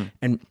forth.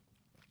 And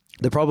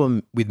the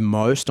problem with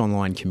most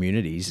online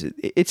communities,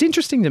 it's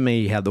interesting to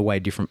me how the way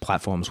different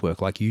platforms work.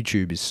 Like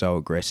YouTube is so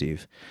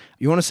aggressive.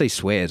 You want to see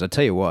swears? I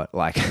tell you what,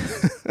 like,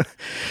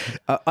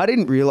 I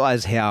didn't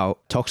realize how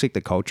toxic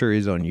the culture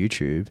is on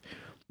YouTube.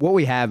 What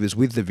we have is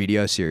with the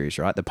video series,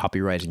 right? The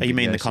puppy raising. You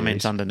mean the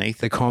comments series, underneath?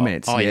 The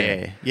comments. Oh,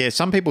 yeah. Yeah,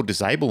 some people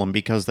disable them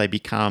because they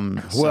become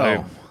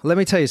Well, let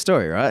me tell you a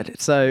story, right?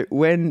 So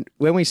when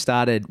I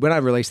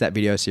released that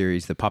video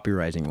series, the puppy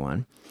raising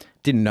one,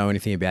 didn't know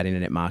anything about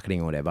internet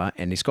marketing or whatever.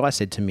 And this guy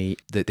said to me,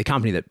 the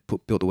company that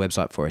built the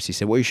website for us, he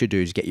said, what you should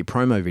do is get your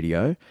promo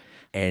video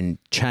and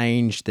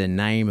change the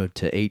name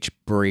to each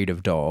breed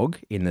of dog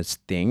in this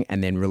thing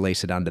and then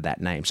release it under that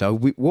name. So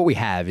what we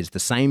have is the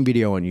same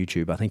video on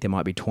YouTube. I think there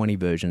might be 20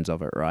 versions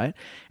of it, right?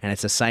 And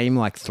it's the same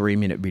like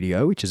 3-minute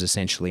video, which is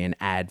essentially an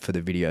ad for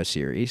the video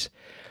series,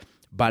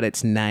 but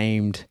it's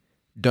named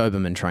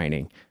Doberman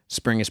training,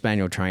 Springer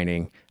Spaniel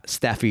training,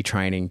 Staffy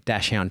training,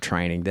 Dachshund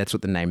training. That's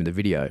what the name of the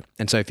video.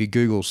 And so if you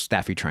Google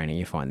Staffy training,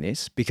 you find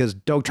this, because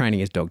dog training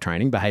is dog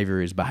training,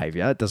 behavior is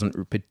behavior. It doesn't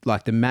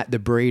like the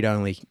breed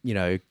only,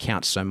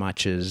 counts so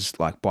much as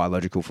like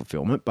biological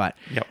fulfillment. But,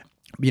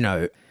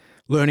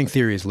 learning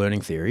theory is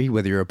learning theory.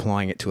 Whether you're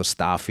applying it to a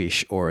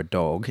starfish or a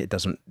dog, it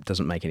doesn't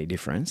make any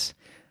difference.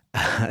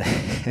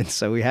 And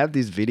so we have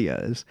these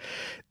videos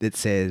that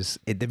says,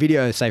 the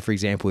video, say for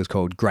example, is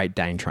called Great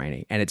Dane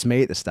Training, and it's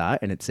me at the start,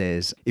 and it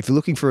says, if you're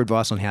looking for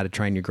advice on how to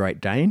train your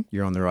Great Dane,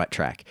 you're on the right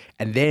track.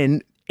 And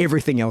then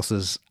everything else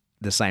is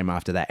the same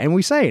after that. And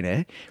we say in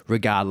it,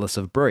 regardless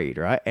of breed,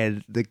 right?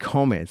 And the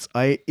comments,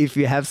 if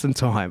you have some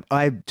time,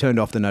 I turned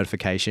off the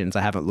notifications.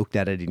 I haven't looked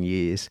at it in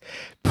years,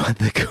 but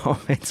the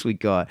comments we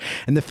got,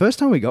 and the first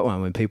time we got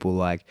one when people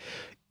like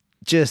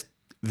just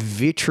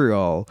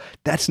vitriol,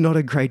 that's not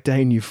a Great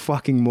Dane, you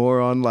fucking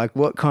moron. Like,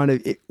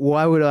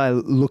 why would I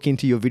look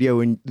into your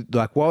video and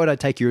like, why would I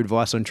take your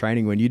advice on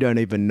training when you don't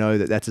even know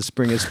that that's a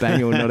Springer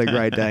Spaniel, not a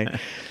Great Dane?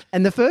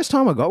 And the first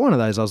time I got one of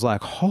those, I was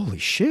like, holy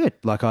shit.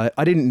 Like, I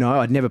didn't know.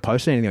 I'd never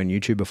posted anything on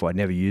YouTube before. I'd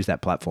never used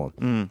that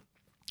platform.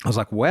 I was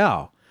like,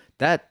 wow,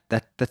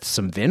 that's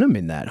some venom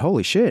in that.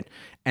 Holy shit.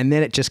 And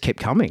then it just kept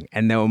coming,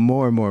 and there were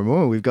more and more and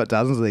more. We've got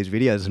dozens of these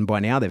videos, and by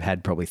now they've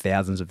had probably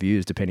thousands of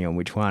views, depending on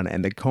which one,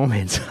 and the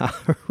comments are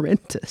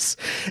horrendous.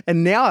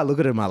 And now I look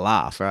at them, I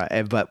laugh,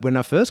 right? But when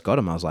I first got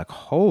them, I was like,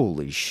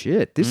 holy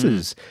shit,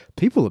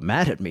 people are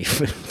mad at me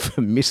for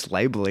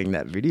mislabeling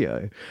that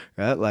video,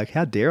 right? Like,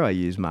 how dare I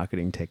use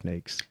marketing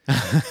techniques?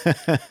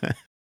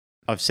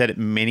 I've said it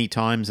many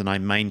times, and I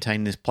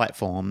maintain this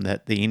platform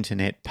that the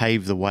internet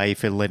paved the way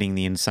for letting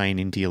the insane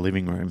into your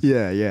living room.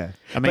 Yeah.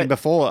 I mean,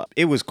 before,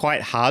 it was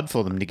quite hard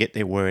for them to get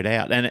their word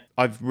out. And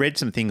I've read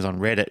some things on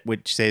Reddit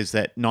which says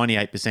that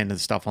 98% of the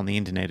stuff on the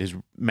internet is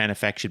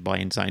manufactured by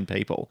insane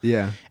people.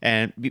 Yeah.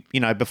 And,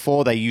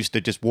 before they used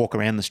to just walk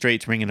around the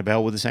streets ringing a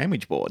bell with a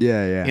sandwich board.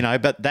 Yeah.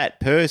 But that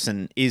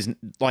person is,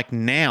 like,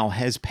 now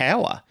has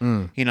power,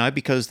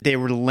 because they're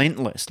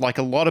relentless. Like,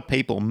 a lot of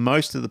people,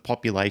 most of the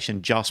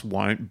population just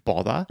won't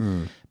bother.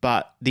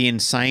 But the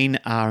insane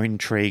are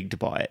intrigued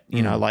by it.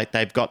 Like,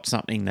 they've got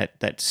something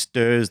that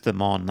stirs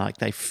them on. Like,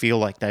 they feel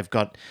like they've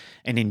got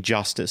an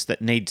injustice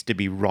that needs to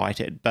be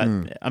righted. But,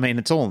 I mean,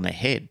 it's all in their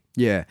head.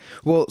 Yeah.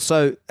 Well,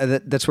 so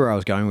that's where I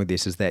was going with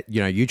this, is that,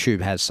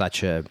 YouTube has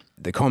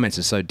the comments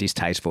are so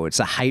distasteful. It's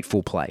a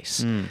hateful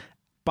place.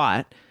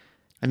 But...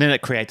 And then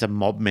it creates a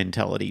mob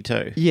mentality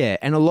too. Yeah,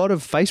 and a lot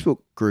of Facebook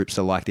groups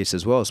are like this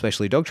as well,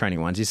 especially dog training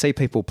ones. You see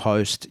people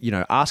post,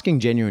 asking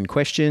genuine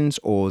questions,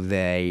 or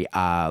they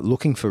are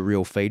looking for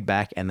real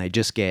feedback, and they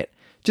just get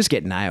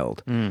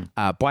nailed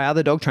by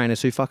other dog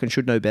trainers who fucking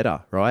should know better,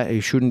 right?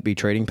 Who shouldn't be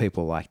treating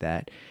people like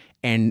that.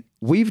 And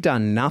we've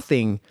done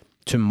nothing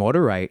to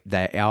moderate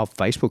our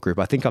Facebook group.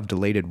 I think I've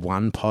deleted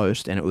one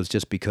post, and it was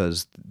just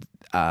because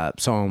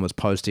someone was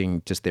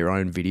posting just their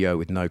own video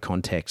with no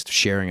context,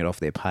 sharing it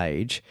off their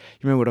page.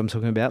 You remember what I'm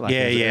talking about? Like,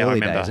 yeah, early I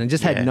remember. days, and it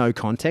just had no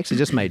context. It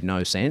just made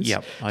no sense.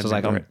 Yep, so I was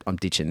like, I'm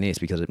ditching this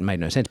because it made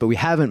no sense. But we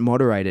haven't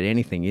moderated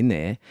anything in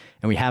there,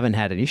 and we haven't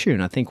had an issue.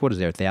 And I think, what is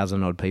there,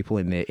 1,000 odd people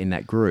in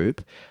that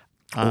group?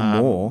 Or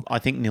more. I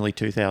think nearly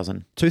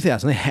 2,000.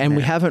 2,000. And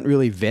we haven't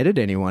really vetted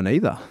anyone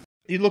either.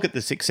 You look at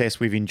the success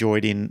we've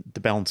enjoyed in the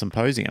Balance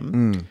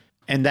Symposium,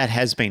 And that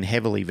has been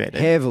heavily vetted.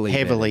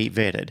 Heavily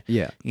vetted.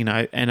 Yeah. You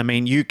know, and I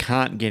mean, you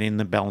can't get in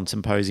the Balance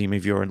Symposium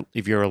if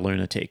you're a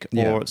lunatic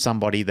or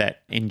somebody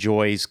that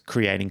enjoys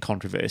creating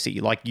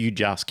controversy. Like, you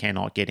just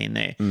cannot get in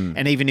there.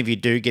 And even if you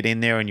do get in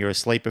there and you're a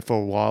sleeper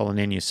for a while and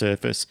then you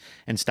surface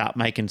and start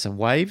making some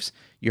waves,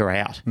 you're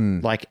out.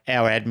 Like,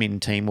 our admin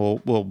team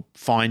will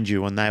find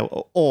you, and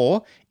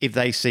or if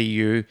they see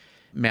you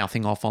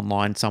mouthing off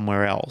online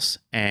somewhere else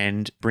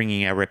and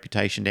bringing our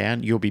reputation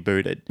down, you'll be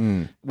booted.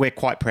 We're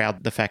quite proud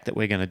of the fact that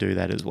we're going to do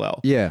that as well.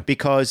 Yeah.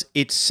 Because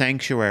it's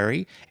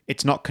sanctuary.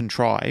 It's not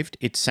contrived.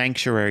 It's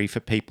sanctuary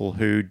for people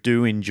who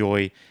do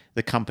enjoy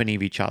the company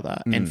of each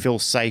other and feel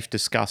safe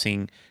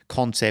discussing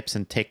concepts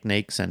and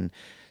techniques and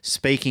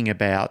speaking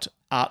about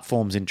art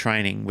forms in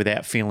training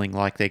without feeling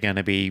like they're going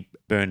to be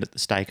burned at the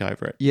stake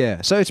over it.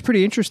 Yeah. So it's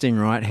pretty interesting,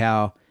 right,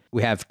 how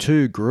we have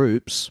two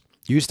groups.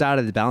 You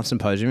started the Balance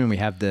Symposium and we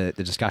have the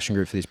discussion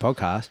group for this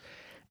podcast,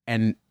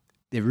 and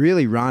they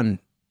really run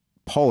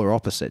polar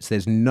opposites.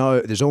 There's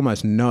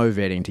almost no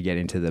vetting to get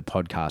into the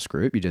podcast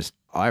group.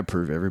 I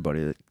approve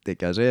everybody that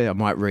goes there. I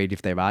might read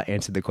if they've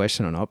answered the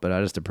question or not, but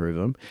I just approve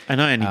them. I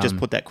know, and you just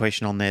put that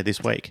question on there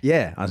this week.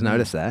 Yeah, I've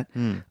noticed that.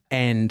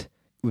 And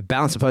with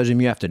Balance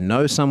Symposium, you have to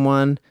know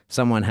someone.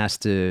 Someone has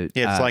to.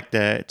 Yeah,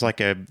 it's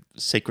like a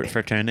secret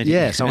fraternity.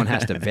 Yeah, someone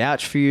has to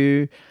vouch for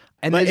you.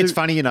 And but it's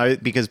funny,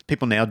 because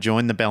people now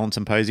join the Balance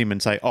Symposium and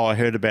say, "Oh, I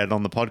heard about it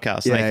on the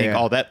podcast." And they think,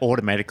 "Oh, that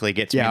automatically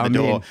gets me in the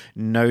door."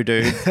 No,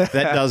 dude,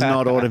 that does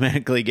not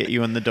automatically get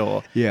you in the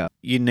door. Yeah.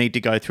 You need to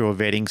go through a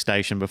vetting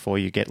station before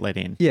you get let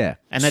in. Yeah.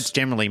 And that's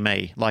generally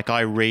me. Like,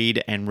 I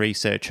read and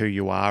research who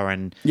you are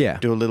and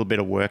do a little bit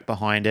of work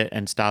behind it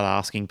and start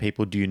asking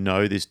people, "Do you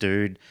know this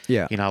dude?"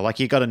 Yeah. Like,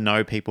 you got to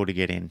know people to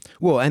get in.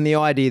 Well, and the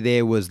idea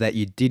there was that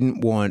you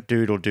didn't want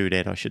Dude or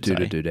dudette, I should say.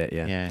 Dude or dudette,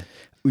 yeah. Yeah.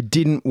 We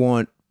didn't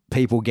want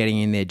people getting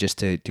in there just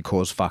to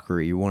cause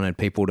fuckery. You wanted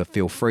people to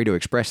feel free to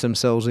express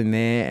themselves in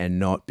there and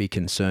not be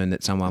concerned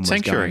that someone was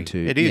going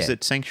to... It is.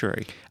 It's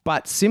sanctuary.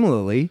 But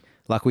similarly,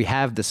 like, we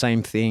have the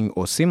same thing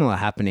or similar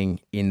happening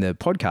in the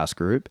podcast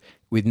group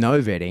with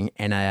no vetting,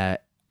 and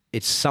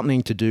it's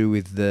something to do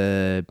with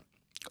the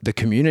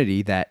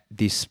community that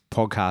this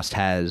podcast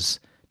has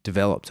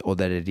developed, or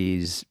that it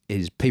is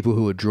people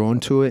who are drawn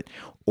to it,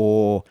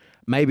 or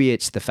maybe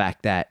it's the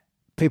fact that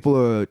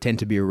people tend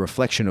to be a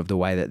reflection of the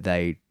way that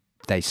they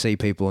see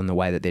people and the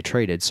way that they're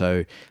treated.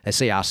 So they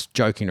see us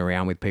joking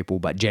around with people,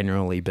 but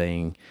generally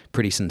being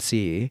pretty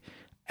sincere,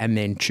 and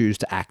then choose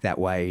to act that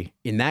way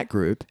in that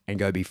group and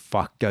go be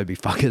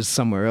fuckers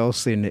somewhere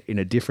else in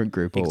a different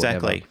group or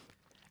exactly. whatever.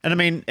 And I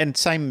mean, and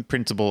same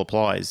principle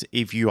applies.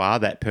 If you are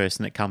that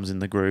person that comes in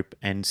the group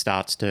and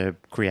starts to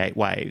create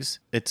waves,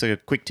 it's a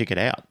quick ticket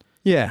out.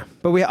 Yeah,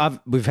 but we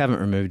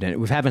haven't removed any.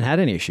 We haven't had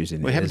any issues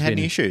in there. We haven't had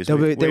any issues. There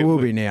will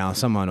be now.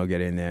 Someone will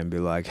get in there and be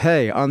like,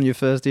 "Hey, on your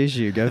first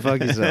issue, go fuck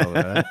yourself."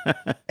 Right?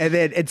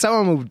 and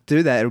someone will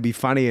do that. It'll be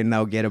funny, and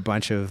they'll get a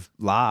bunch of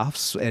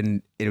laughs,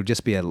 and it'll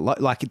just be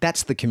like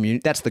that's the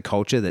community. That's the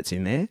culture that's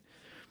in there.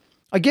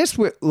 I guess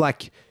we're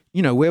like,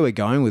 where we're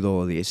going with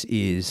all of this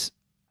is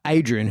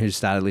Adrian, who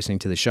started listening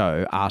to the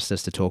show, asked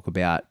us to talk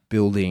about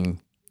building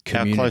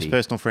community. Our close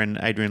personal friend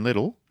Adrian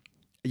Little.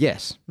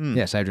 Yes.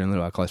 Yes, Adrian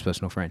Little, our close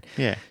personal friend.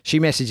 Yeah. She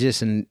messaged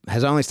us and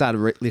has only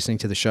started listening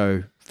to the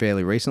show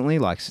fairly recently.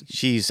 Like,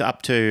 she's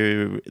up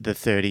to the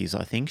 30s,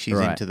 I think. She's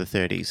into the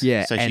 30s.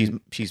 Yeah. So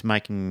she's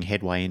making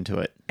headway into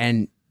it.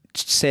 And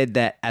said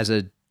that as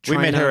a trainer,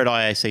 we met her at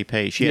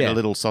IACP. She had a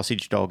little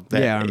sausage dog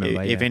that, I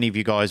remember, if any of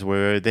you guys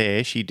were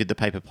there, she did the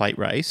paper plate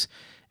race.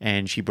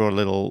 And she brought a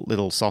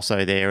little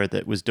Sosso there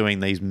that was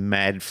doing these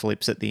mad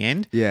flips at the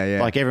end. Yeah,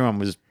 yeah. Like, everyone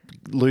was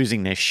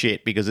losing their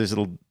shit because this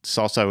little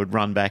Sosso would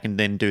run back and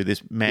then do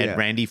this mad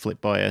Randy flip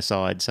by her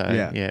side. So,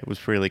 yeah, it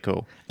was really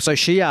cool. So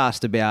she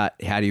asked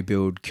about how do you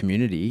build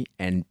community,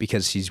 and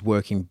because she's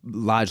working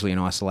largely in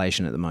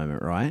isolation at the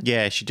moment, right?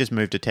 Yeah, she just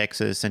moved to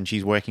Texas and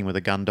she's working with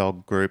a gun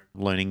dog group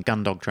learning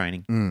gun dog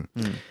training.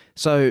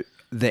 So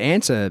the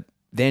answer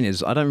then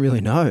is I don't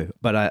really know,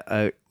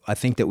 but I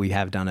think that we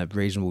have done a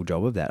reasonable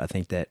job of that. I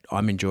think that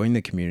I'm enjoying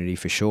the community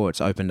for sure.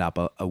 It's opened up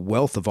a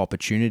wealth of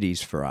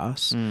opportunities for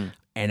us,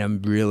 and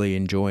I'm really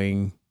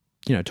enjoying,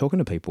 talking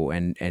to people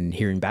and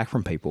hearing back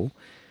from people.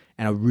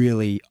 And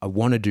I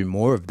want to do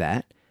more of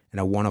that, and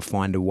I want to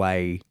find a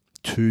way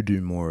to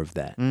do more of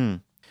that.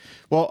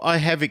 Well, I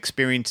have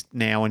experience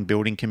now in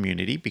building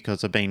community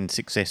because I've been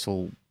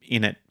successful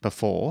in it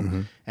before.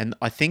 And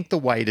I think the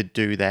way to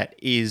do that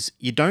is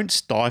you don't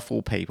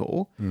stifle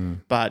people,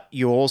 but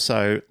you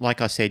also,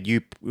 like I said,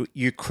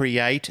 you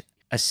create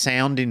a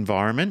sound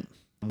environment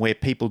where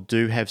people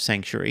do have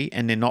sanctuary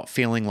and they're not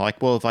feeling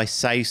like, well, if I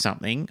say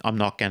something, I'm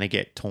not going to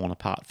get torn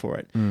apart for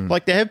it.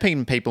 Like, there have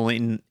been people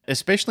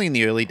especially in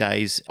the early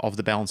days of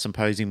the Balance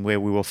Symposium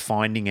where we were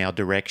finding our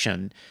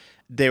direction,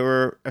 there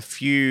were a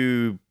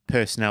few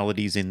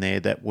personalities in there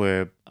that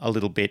were a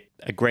little bit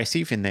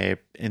aggressive in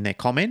their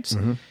comments,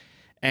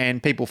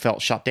 and people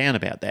felt shut down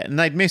about that. And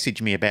they'd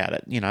message me about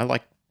it,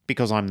 like,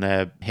 because I'm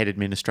the head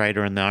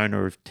administrator and the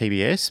owner of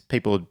TBS,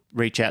 people would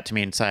reach out to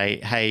me and say,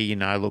 hey,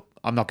 look,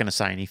 I'm not going to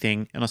say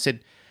anything. And I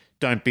said,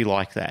 don't be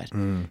like that.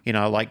 You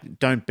know, like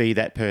don't be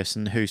that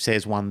person who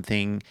says one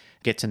thing,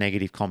 gets a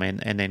negative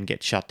comment, and then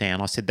gets shut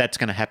down. I said that's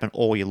going to happen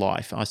all your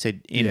life. I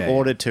said in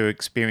order to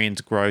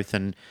experience growth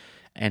and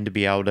to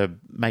be able to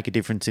make a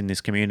difference in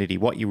this community,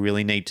 what you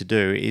really need to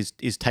do is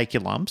take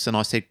your lumps. And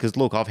I said, because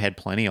look, I've had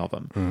plenty of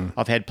them.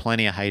 I've had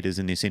plenty of haters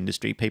in this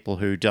industry, people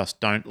who just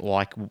don't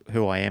like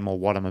who I am or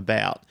what I'm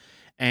about.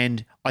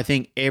 And I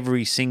think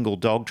every single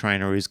dog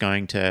trainer is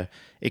going to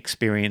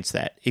experience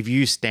that. If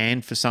you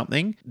stand for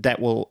something,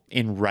 that will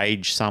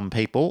enrage some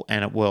people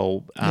and it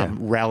will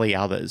rally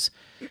others.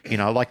 You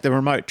know, like the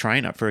remote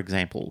trainer, for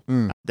example,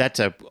 that's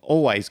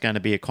always going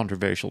to be a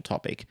controversial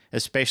topic,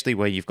 especially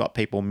where you've got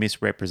people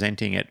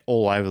misrepresenting it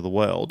all over the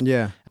world.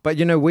 Yeah. But,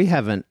 you know, we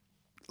haven't,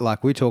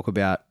 like we talk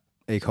about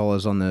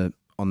e-collars on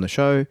the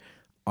show.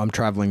 I'm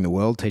traveling the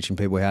world teaching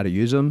people how to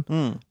use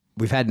them.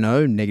 We've had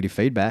no negative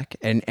feedback.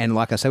 And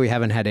like I said, we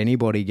haven't had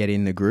anybody get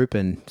in the group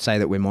and say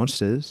that we're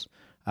monsters.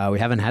 We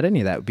haven't had any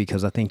of that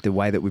because I think the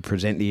way that we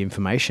present the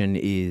information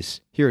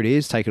is, here it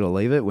is, take it or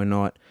leave it.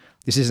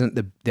 This isn't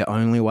the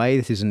only way.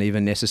 This isn't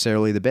even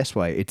necessarily the best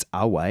way. It's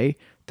our way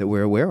that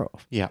we're aware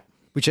of. Yeah.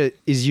 Which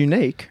is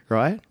unique,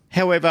 right?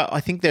 However,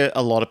 I think there are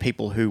a lot of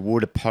people who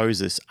would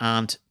oppose us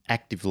aren't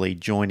actively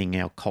joining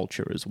our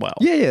culture as well.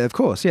 Yeah, of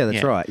course. Yeah,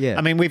 that's right. Yeah.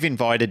 I mean, we've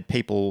invited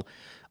people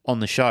on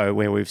the show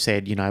where we've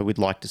said, you know, we'd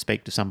like to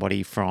speak to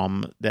somebody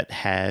that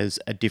has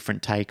a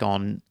different take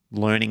on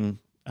learning.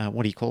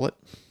 What do you call it?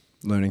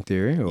 Learning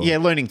theory? Or? Yeah,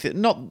 learning.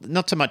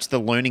 Not so much the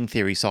learning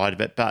theory side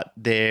of it, but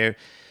their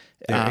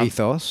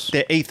ethos.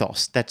 Their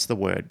ethos, that's the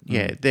word.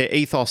 Yeah, their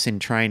ethos in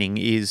training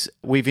is,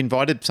 we've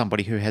invited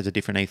somebody who has a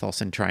different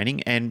ethos in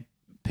training and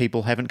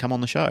people haven't come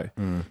on the show.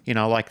 You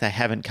know, like they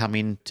haven't come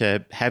in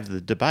to have the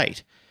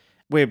debate.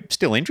 We're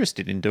still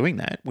interested in doing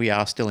that. We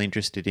are still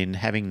interested in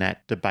having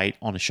that debate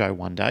on a show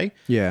one day.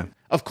 Yeah.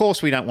 Of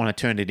course, we don't want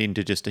to turn it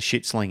into just a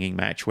shit-slinging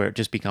match where it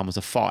just becomes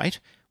a fight.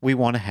 We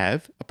want to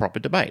have a proper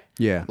debate.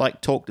 Yeah.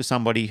 Like talk to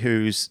somebody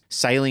who's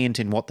salient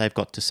in what they've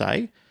got to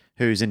say,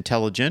 who's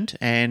intelligent,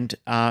 and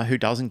who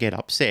doesn't get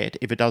upset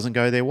if it doesn't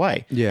go their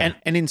way. Yeah.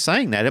 And in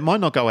saying that, it might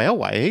not go our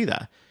way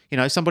either. You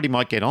know, somebody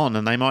might get on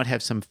and they might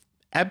have some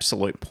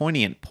absolute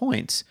poignant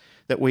points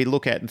that we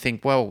look at and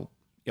think, well,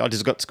 I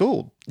just got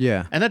schooled.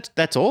 Yeah. And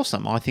that's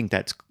awesome. I think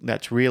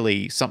that's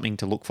really something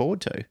to look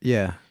forward to.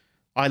 Yeah.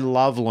 I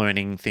love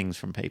learning things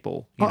from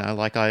people. You know,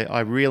 like I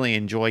really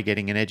enjoy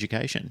getting an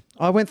education.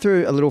 I went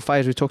through a little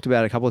phase, we talked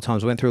about it a couple of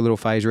times. I went through a little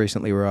phase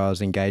recently where I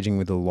was engaging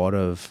with a lot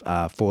of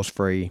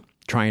force-free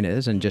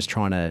trainers and just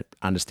trying to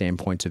understand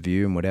points of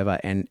view and whatever.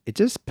 And it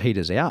just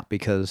peters out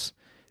because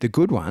the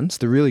good ones,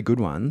 the really good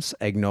ones,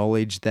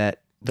 acknowledge that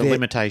The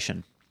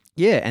limitation.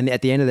 Yeah, and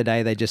at the end of the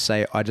day, they just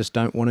say, I just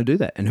don't want to do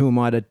that. And who am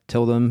I to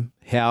tell them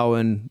how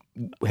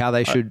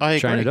they should I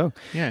train a agree. dog?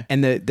 Yeah.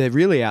 And the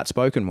really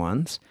outspoken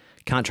ones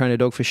can't train a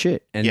dog for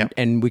shit.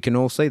 And we can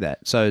all see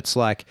that. So it's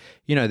like,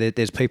 you know,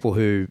 there's people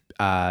who,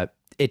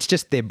 it's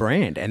just their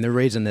brand. And the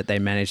reason that they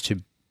manage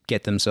to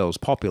get themselves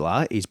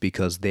popular is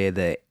because they're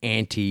the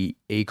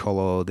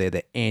anti-e-collar, they're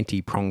the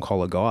anti-prong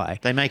collar guy.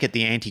 They make it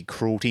the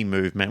anti-cruelty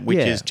movement, which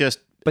is just...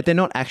 But they're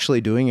not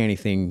actually doing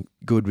anything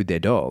good with their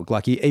dog.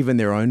 Like even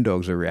their own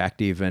dogs are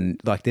reactive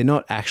and like they're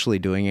not actually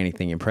doing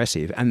anything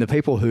impressive. And the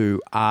people who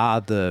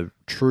are the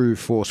true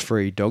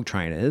force-free dog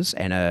trainers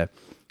and are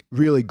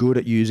really good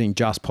at using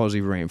just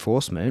positive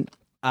reinforcement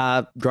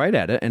are great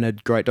at it and are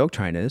great dog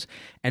trainers.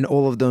 And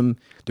all of them,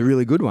 the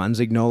really good ones,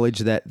 acknowledge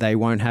that they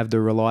won't have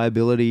the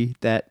reliability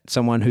that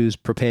someone who's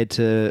prepared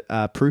to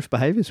proof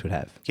behaviors would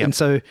have. Yep. And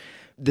so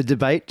the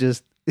debate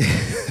just...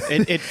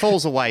 it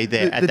falls away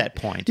there at that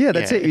point. Yeah,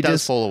 that's it. It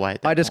does fall away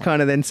at that I just point.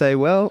 kind of then say,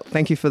 well,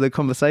 thank you for the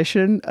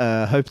conversation.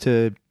 Hope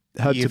to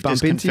You've bump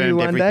just into you confirmed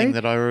one everything day.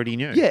 that I already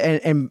knew. Yeah,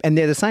 and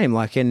they're the same.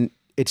 Like, and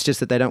it's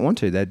just that they don't want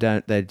to.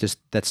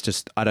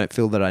 I don't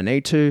feel that I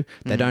need to.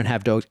 They don't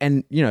have dogs.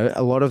 And, you know,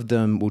 a lot of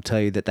them will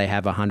tell you that they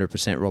have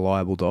 100%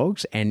 reliable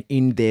dogs. And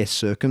in their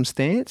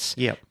circumstance,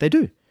 Yep. they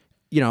do.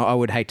 You know, I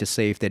would hate to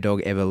see if their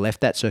dog ever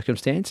left that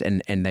circumstance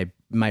and they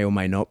may or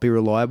may not be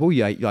reliable.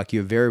 Like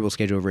your variable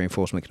schedule of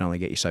reinforcement can only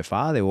get you so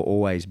far. There will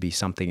always be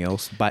something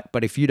else.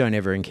 But if you don't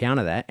ever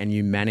encounter that and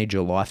you manage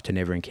your life to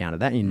never encounter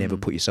that and you never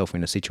put yourself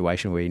in a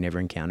situation where you never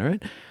encounter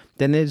it,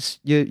 then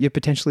you're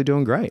potentially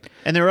doing great.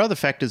 And there are other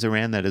factors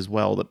around that as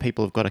well that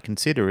people have got to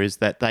consider is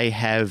that they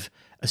have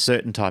a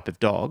certain type of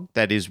dog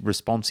that is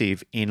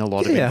responsive in a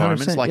lot of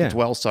environments. 100%, Like it's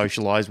well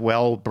socialized,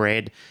 well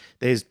bred.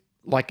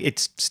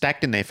 It's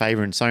stacked in their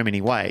favor in so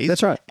many ways.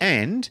 That's right.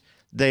 And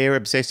they're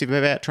obsessive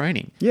about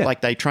training. Yeah.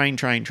 Like they train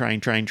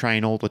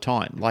all the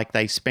time. Like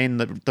they spend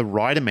the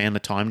right amount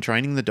of time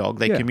training the dog.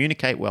 They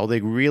communicate well.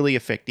 They're really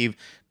effective,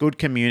 good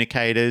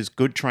communicators,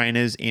 good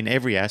trainers in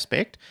every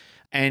aspect.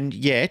 And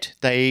yet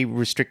they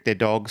restrict their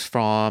dogs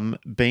from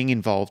being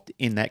involved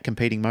in that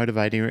competing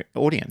motivating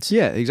audience.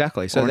 Yeah,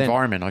 exactly. So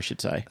environment, I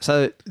should say.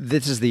 So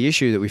this is the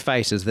issue that we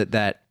face is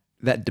that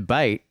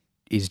debate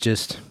is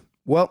just...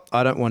 Well,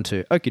 I don't want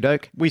to. Okie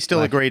doke. We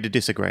still agree to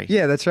disagree.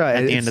 Yeah, that's right.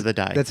 At the end of the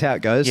day. That's how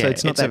it goes. Yeah, so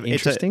it's not that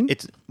interesting.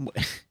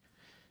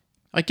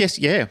 I guess,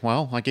 yeah,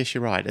 well, I guess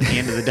you're right. At the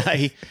end of the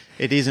day,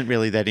 it isn't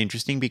really that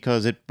interesting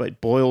because it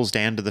boils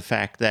down to the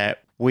fact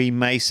that we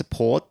may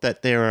support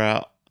that there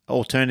are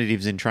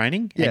alternatives in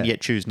training and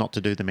yet choose not to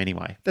do them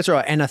anyway. That's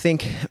right. And I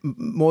think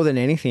more than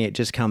anything, it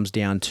just comes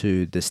down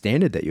to the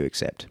standard that you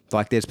accept.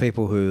 Like there's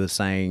people who are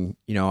saying,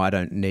 I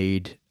don't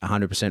need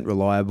 100%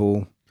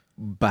 reliable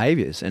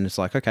behaviors. And it's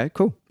like, okay,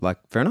 cool. Like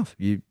fair enough.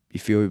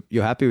 If you're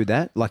happy with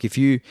that, like if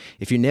you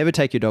never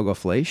take your dog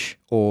off leash,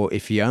 or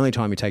if the only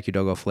time you take your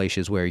dog off leash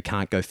is where he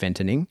can't go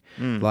fentanying,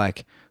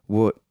 like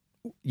what,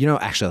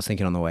 actually I was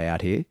thinking on the way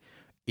out here,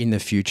 in the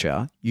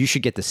future, you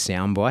should get the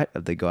soundbite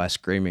of the guy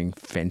screaming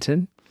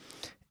Fenton.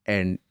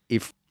 And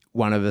if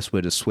one of us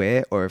were to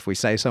swear, or if we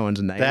say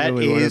someone's name, that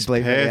we want is to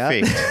bleep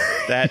perfect. it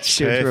out, That's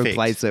should perfect.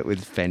 replace it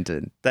with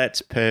Fenton.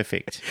 That's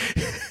perfect.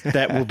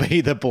 That will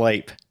be the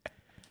bleep.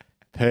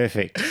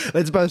 Perfect.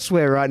 Let's both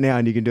swear right now,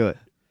 and you can do it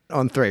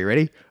on 3.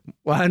 Ready?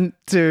 1,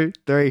 2,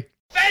 3.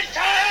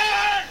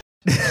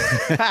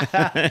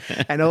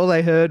 And all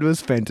they heard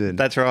was Fenton.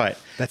 That's right.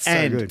 That's so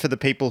and good. for the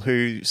people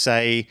who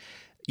say,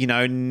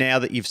 now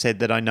that you've said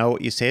that, I know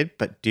what you said,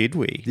 but did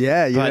we?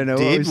 Yeah, you But don't know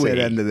what we did said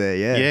under there.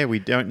 Yeah. Yeah, we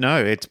don't know.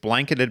 It's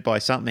blanketed by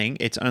something.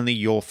 It's only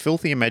your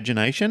filthy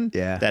imagination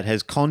that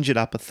has conjured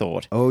up a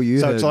thought. Oh, you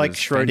So heard it's like was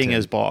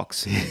Schrodinger's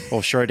box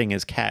or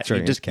Schrodinger's cat.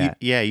 Schrodinger's cat.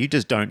 You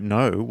just don't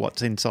know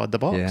what's inside the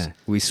box. Yeah.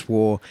 We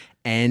swore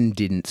and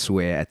didn't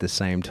swear at the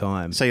same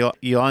time. So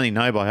you only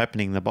know by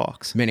opening the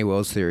box. Many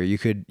worlds theory. You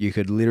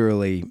could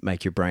literally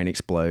make your brain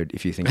explode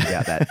if you think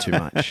about that too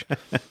much.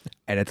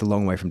 And it's a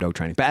long way from dog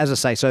training. But as I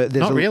say, so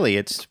there's Not really.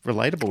 It's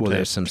relatable to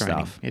there's some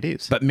training. stuff. It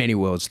is. But many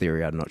worlds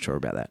theory, I'm not sure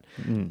about that.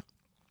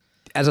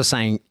 As I was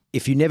saying,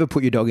 if you never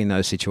put your dog in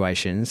those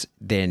situations,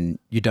 then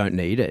you don't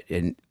need it.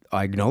 And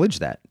I acknowledge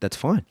that. That's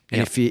fine.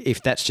 And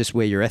if that's just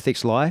where your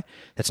ethics lie,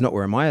 that's not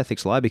where my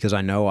ethics lie, because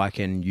I know I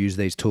can use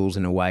these tools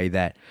in a way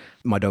that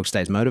my dog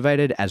stays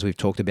motivated, as we've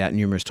talked about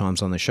numerous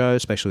times on the show,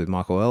 especially with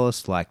Michael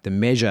Ellis. Like the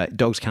measure,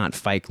 dogs can't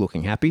fake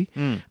looking happy.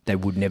 They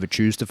would never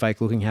choose to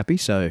fake looking happy.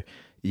 So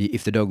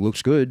if the dog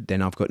looks good,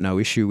 then I've got no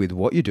issue with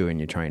what you do in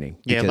your training.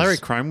 Yeah, Larry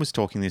Crome was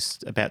talking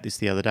about this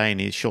the other day in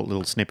his short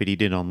little snippet he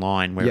did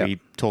online where he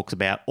talks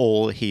about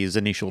all his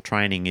initial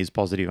training is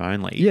positive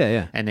only.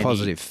 Yeah. And then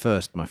Positive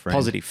first, my friend.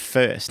 Positive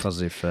first.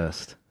 Positive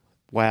first.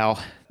 Wow,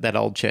 that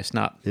old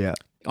chestnut. Yeah.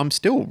 I'm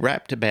still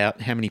rapt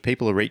about how many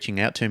people are reaching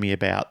out to me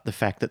about the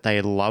fact that they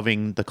are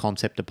loving the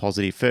concept of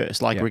positive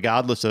first. Like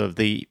regardless of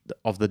the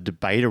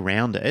debate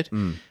around it,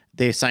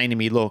 they're saying to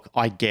me, look,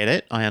 I get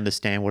it. I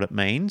understand what it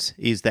means,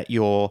 is that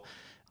you're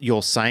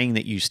saying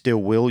that you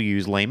still will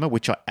use Lima,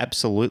 which I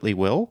absolutely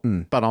will,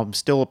 but I'm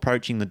still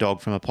approaching the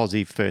dog from a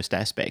positive first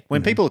aspect.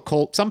 When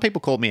some people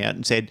called me out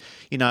and said,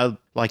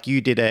 like you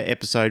did an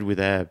episode with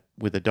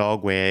a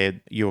dog where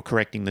you were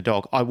correcting the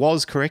dog. I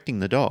was correcting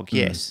the dog.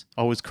 Yes,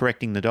 I was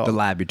correcting the dog. The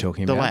lab you're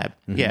talking about. The lab,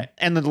 yeah.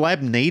 And the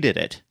lab needed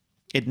it.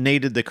 It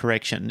needed the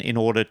correction in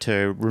order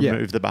to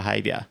remove the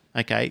behavior.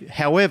 Okay.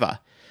 However,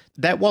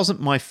 that wasn't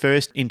my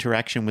first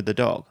interaction with the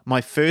dog. My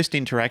first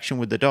interaction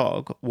with the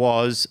dog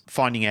was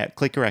finding out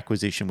clicker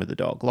acquisition with the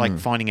dog, like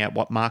finding out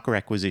what marker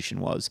acquisition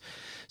was.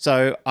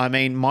 So, I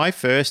mean, my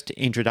first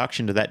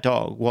introduction to that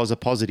dog was a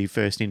positive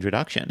first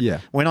introduction. Yeah.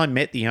 When I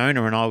met the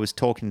owner and I was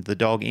talking to the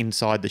dog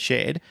inside the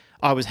shed,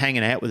 I was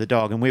hanging out with the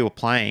dog and we were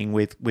playing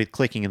with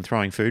clicking and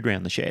throwing food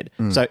around the shed.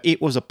 So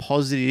it was a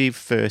positive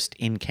first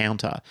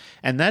encounter.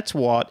 And that's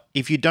what,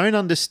 if you don't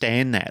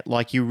understand that,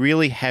 like you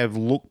really have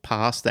looked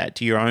past that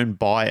to your own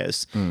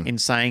bias in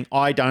saying,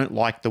 I don't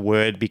like the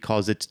word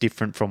because it's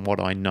different from what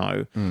I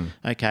know.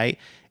 Okay.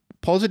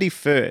 Positive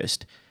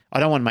first. I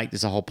don't want to make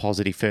this a whole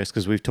positive first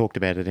because we've talked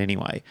about it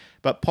anyway.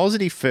 But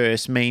positive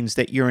first means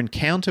that your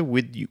encounter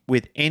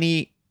with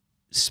any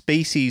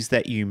species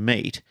that you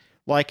meet,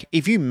 like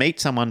if you meet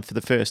someone for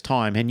the first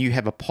time and you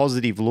have a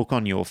positive look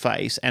on your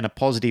face and a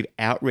positive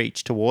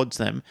outreach towards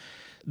them,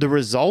 the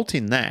result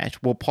in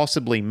that will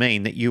possibly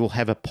mean that you will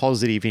have a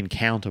positive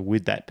encounter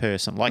with that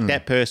person. Like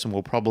that person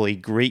will probably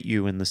greet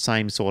you in the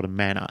same sort of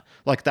manner.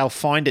 Like they'll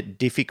find it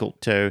difficult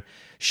to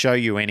show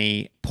you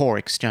any poor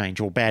exchange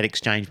or bad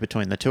exchange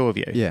between the two of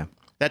you. Yeah.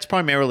 That's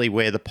primarily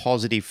where the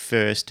positive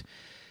first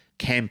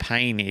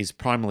campaign is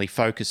primarily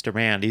focused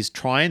around, is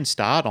try and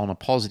start on a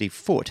positive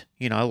foot.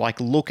 Like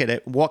look at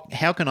it.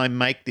 How can I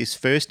make this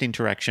first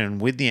interaction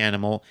with the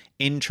animal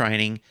in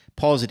training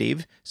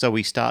positive so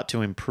we start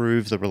to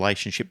improve the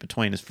relationship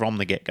between us from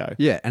the get-go?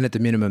 Yeah, and at the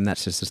minimum,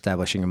 that's just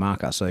establishing a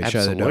marker. So you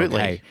show the dog,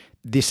 hey,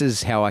 this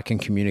is how I can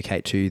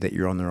communicate to you that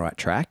you're on the right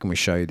track, and we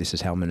show you this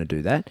is how I'm going to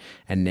do that.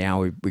 And now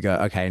we go,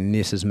 okay, and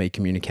this is me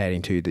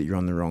communicating to you that you're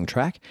on the wrong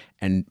track.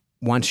 And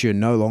once you're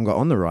no longer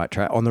on the right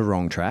track, on the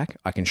wrong track,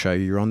 I can show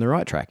you you're on the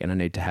right track, and I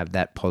need to have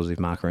that positive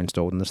marker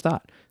installed in the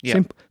start. Yeah.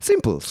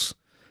 Simples.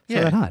 It's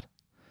not that hard.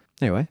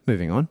 Anyway,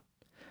 moving on.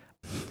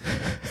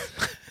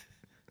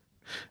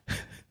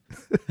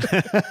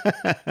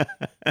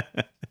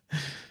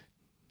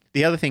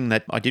 The other thing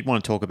that I did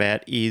want to talk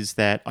about is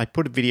that I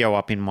put a video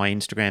up in my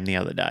Instagram the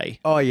other day.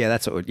 Oh, yeah,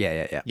 that's what.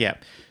 Yeah. Yeah.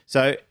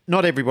 So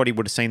not everybody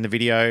would have seen the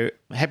video.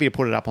 Happy to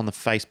put it up on the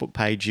Facebook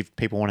page if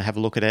people want to have a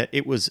look at it.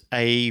 It was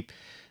a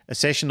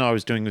session I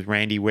was doing with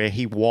Randy where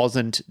he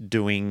wasn't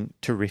doing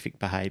terrific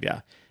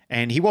behavior.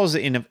 And he was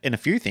in a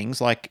few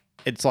things. Like,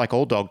 it's like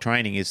all dog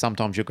training is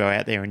sometimes you'll go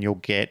out there and you'll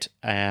get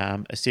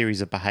a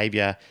series of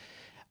behavior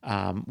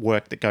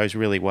work that goes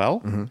really well,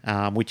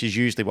 which is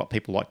usually what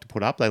people like to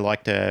put up. They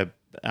like to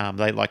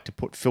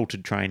put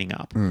filtered training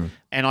up.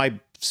 And I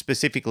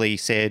specifically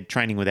said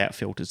training without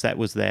filters. That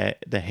was the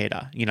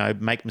header.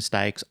 Make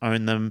mistakes,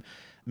 own them,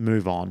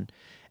 move on.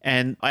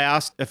 And I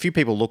asked, a few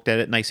people looked at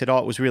it and they said, oh,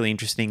 it was really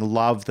interesting.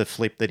 Love the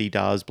flip that he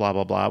does, blah,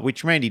 blah, blah,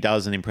 which Randy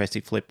does an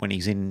impressive flip when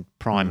he's in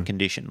prime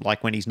condition,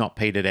 like when he's not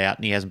petered out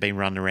and he hasn't been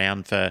running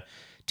around for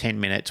 10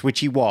 minutes, which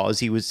he was.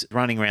 He was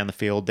running around the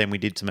field. Then we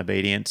did some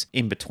obedience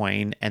in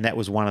between. And that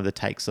was one of the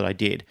takes that I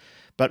did.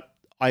 But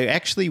I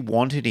actually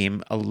wanted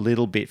him a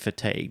little bit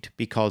fatigued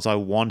because I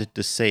wanted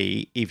to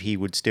see if he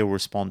would still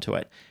respond to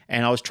it.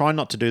 And I was trying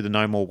not to do the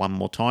no more, one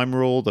more time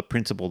rule, the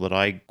principle that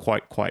I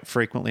quote quite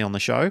frequently on the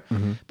show.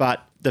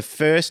 But the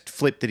first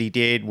flip that he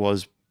did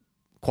was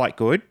quite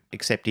good,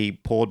 except he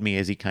pawed me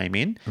as he came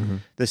in.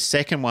 The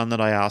second one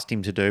that I asked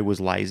him to do was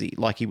lazy,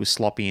 like he was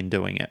sloppy in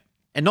doing it.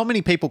 And not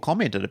many people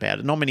commented about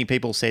it. Not many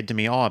people said to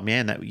me, oh,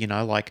 man, that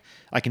like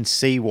I can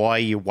see why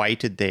you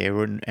waited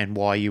there and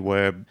why you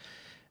were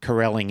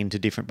corralling into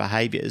different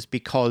behaviors,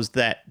 because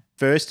the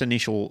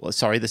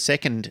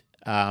second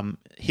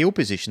heel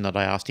position that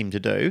I asked him to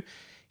do,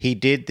 he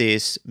did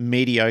this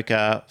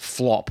mediocre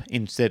flop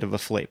instead of a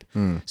flip.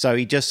 So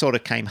he just sort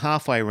of came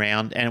halfway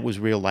around and it was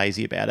real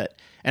lazy about it.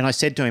 And I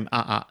said to him,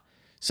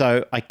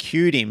 So I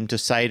cued him to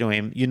say to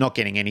him, you're not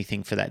getting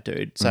anything for that,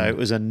 dude. So it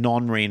was a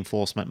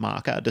non-reinforcement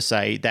marker to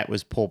say that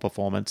was poor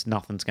performance.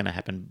 Nothing's going to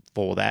happen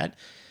for that.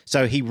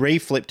 So he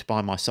reflipped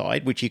by my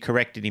side, which he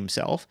corrected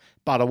himself,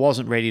 but I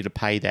wasn't ready to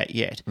pay that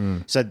yet.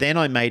 So then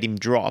I made him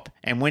drop.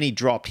 And when he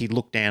dropped, he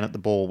looked down at the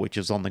ball, which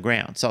was on the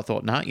ground. So I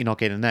thought, no, you're not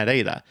getting that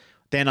either.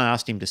 Then I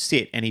asked him to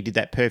sit, and he did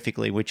that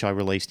perfectly, which I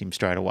released him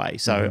straight away.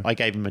 So I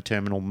gave him a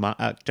terminal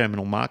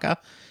marker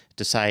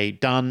to say,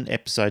 done,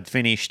 episode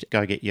finished,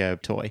 go get your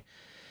toy.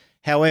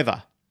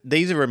 However,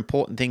 these are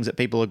important things that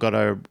people have got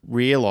to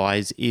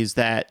realize is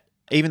that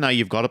even though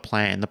you've got a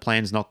plan, the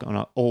plan's not going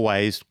to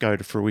always go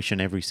to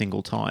fruition every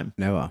single time.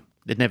 Never.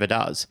 It never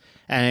does.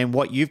 And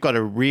what you've got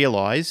to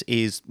realize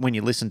is when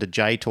you listen to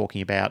Jay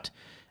talking about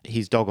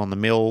his dog on the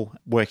mill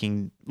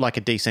working like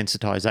a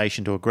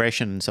desensitization to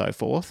aggression and so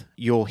forth,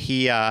 you'll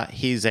hear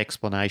his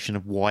explanation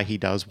of why he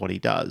does what he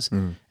does.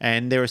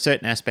 And there are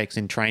certain aspects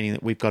in training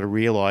that we've got to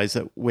realize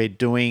that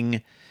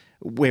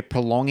we're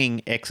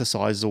prolonging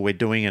exercises or we're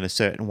doing it a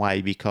certain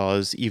way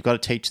because you've got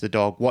to teach the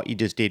dog what you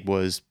just did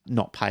was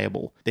not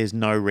payable. There's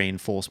no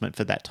reinforcement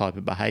for that type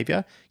of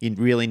behavior. You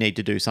really need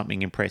to do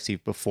something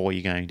impressive before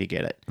you're going to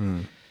get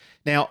it.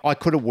 Now, I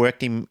could have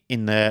worked him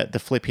in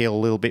the flip heel a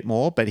little bit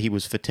more, but he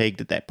was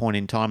fatigued at that point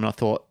in time. And I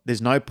thought,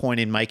 there's no point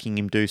in making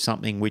him do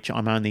something which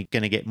I'm only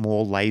going to get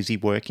more lazy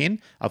work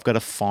in. I've got to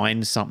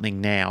find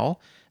something now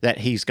that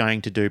he's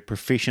going to do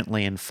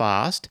proficiently and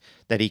fast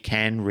that he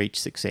can reach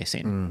success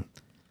in.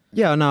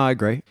 Yeah, no, I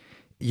agree.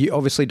 You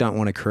obviously don't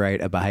want to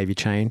create a behavior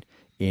chain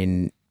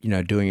in,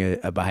 doing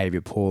a behavior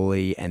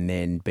poorly and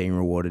then being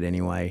rewarded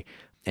anyway.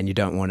 And you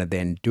don't want to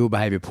then do a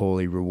behavior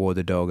poorly, reward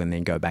the dog, and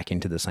then go back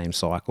into the same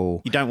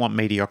cycle. You don't want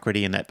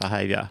mediocrity in that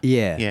behavior.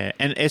 Yeah. Yeah.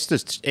 And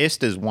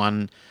Esther's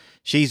one,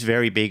 she's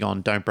very big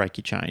on don't break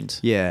your chains.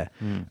 Yeah.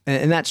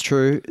 And that's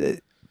true.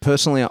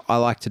 Personally, I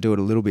like to do it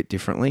a little bit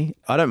differently.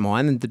 I don't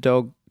mind the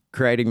dog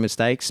creating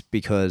mistakes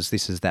because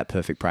this is that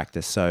perfect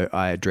practice. So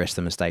I address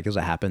the mistake as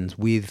it happens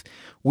with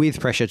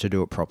pressure to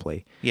do it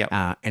properly.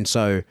 Yeah. And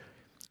so,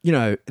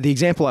 the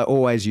example I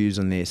always use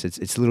on this,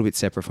 it's a little bit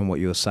separate from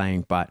what you were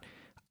saying, but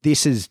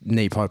this is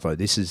knee popo.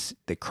 This is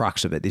the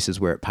crux of it. This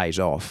is where it pays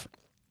off.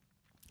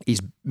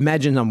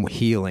 Imagine I'm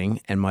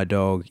healing and my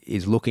dog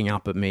is looking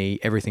up at me.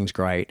 Everything's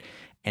great.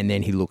 And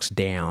then he looks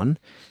down.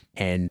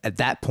 And at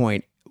that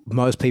point,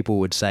 most people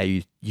would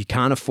say you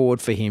can't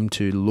afford for him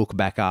to look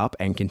back up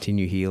and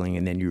continue healing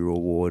and then you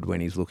reward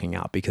when he's looking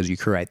up because you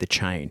create the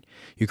chain.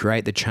 You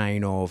create the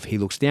chain of he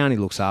looks down, he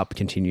looks up,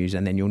 continues,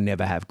 and then you'll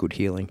never have good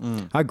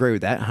healing. I agree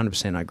with that.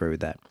 100% I agree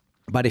with that.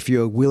 But if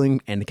you're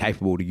willing and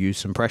capable to use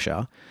some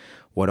pressure,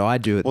 what I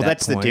do at that point... Well,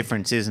 that's the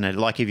difference, isn't it?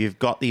 Like if you've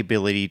got the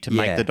ability to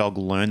make the dog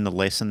learn the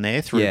lesson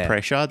there through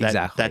pressure,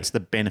 that's the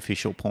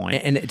beneficial point.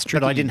 And it's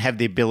tricky. But I didn't have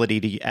the ability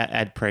to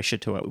add pressure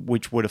to it,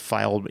 which would have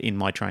failed in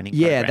my training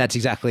program. Yeah, that's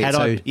exactly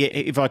it.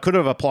 If I could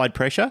have applied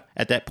pressure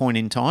at that point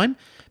in time,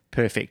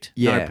 perfect.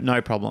 Yeah. No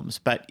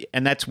problems.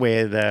 And that's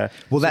where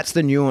that's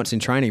the nuance in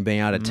training, being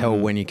able to tell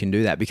when you can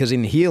do that. Because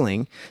in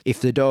healing, if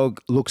the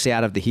dog looks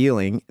out of the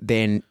healing,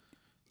 then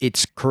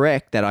it's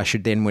correct that I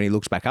should then, when he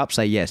looks back up,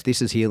 say, yes,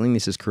 this is healing,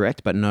 this is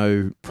correct, but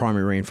no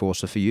primary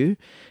reinforcer for you.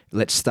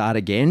 Let's start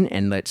again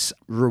and let's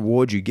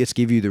reward you, just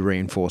give you the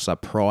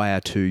reinforcer prior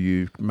to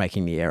you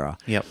making the error.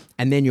 Yep.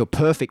 And then your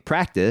perfect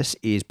practice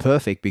is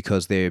perfect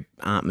because there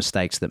aren't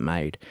mistakes that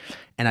made.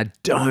 And I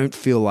don't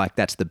feel like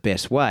that's the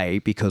best way,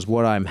 because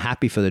what I'm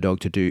happy for the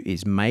dog to do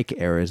is make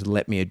errors,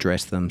 let me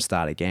address them,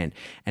 start again.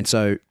 And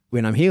so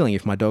when I'm healing,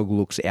 if my dog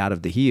looks out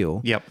of the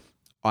heel, Yep.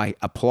 I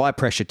apply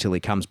pressure till he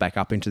comes back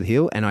up into the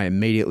heel, and I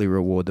immediately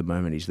reward the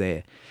moment he's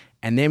there.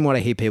 And then what I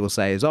hear people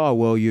say is, oh,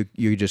 well, you're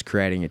just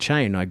creating a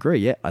chain. I agree.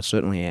 Yeah, I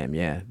certainly am.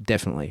 Yeah,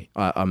 definitely.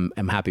 I'm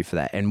happy for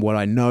that. And what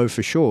I know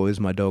for sure is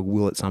my dog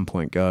will at some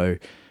point go,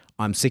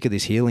 I'm sick of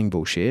this healing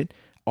bullshit.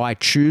 I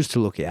choose to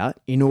look out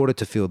in order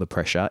to feel the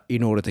pressure,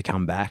 in order to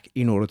come back,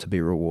 in order to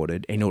be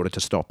rewarded, in order to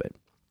stop it.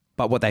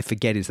 But what they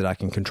forget is that I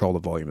can control the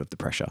volume of the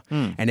pressure.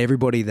 And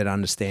everybody that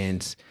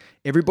understands,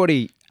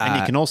 everybody... And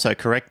you can also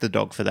correct the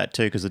dog for that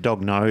too, because the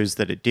dog knows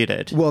that it did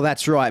it. Well,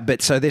 that's right.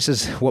 But so this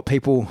is what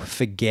people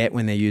forget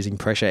when they're using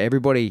pressure.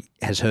 Everybody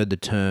has heard the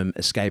term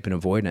escape and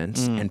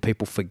avoidance, and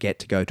people forget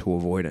to go to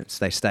avoidance.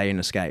 They stay in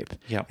escape.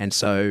 Yep. And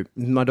so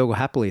my dog will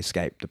happily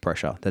escape the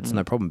pressure. That's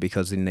no problem,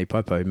 because in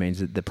Nipopo it means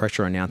that the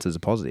pressure announces a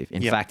positive.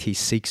 In fact, he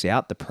seeks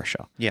out the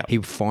pressure. Yep. He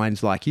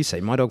finds, like you say,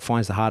 my dog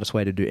finds the hardest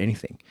way to do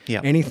anything.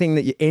 Yep. Anything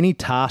that any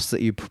task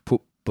that you put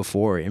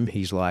before him,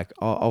 he's like,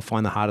 oh, I'll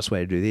find the hardest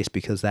way to do this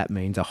because that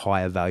means a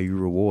higher value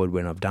reward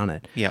when I've done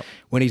it. Yep.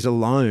 When he's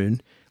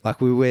alone, like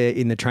we were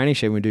in the training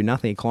shed, we do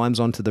nothing. He climbs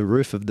onto the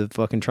roof of the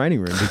fucking training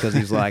room because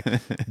he's like,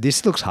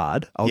 this looks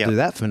hard. I'll Yep. do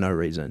that for no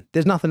reason.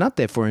 There's nothing up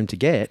there for him to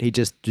get. He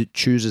just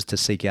chooses to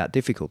seek out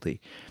difficulty.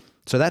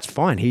 So that's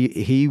fine.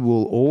 He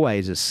will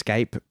always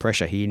escape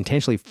pressure. He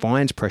intentionally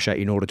finds pressure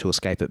in order to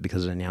escape it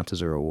because it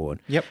announces a reward.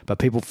 Yep. But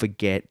people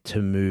forget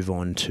to move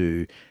on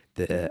to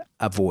the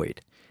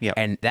avoid. Yep.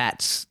 And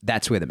that's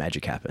where the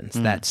magic happens.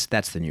 That's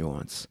the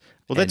nuance.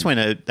 Well, that's when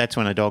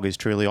a dog is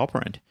truly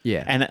operant.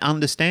 Yeah. And it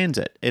understands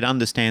it. It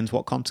understands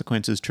what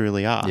consequences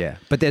truly are. Yeah.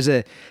 But there's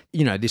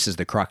this is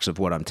the crux of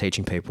what I'm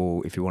teaching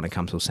people. If you want to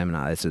come to a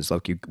seminar, this is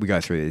like we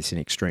go through this in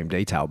extreme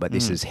detail, but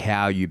this is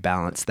how you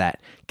balance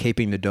that,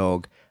 keeping the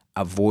dog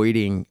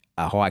avoiding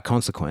a high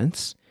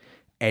consequence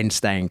and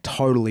staying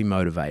totally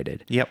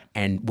motivated. Yep.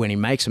 And when he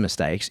makes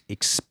mistakes,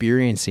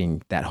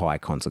 experiencing that high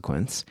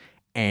consequence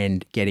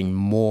and getting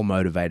more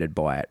motivated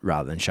by it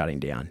rather than shutting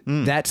down.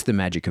 That's the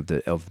magic of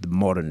the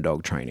modern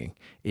dog training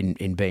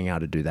in being able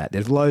to do that.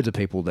 There's loads of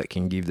people that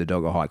can give the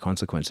dog a high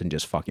consequence and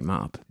just fuck him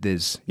up.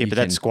 But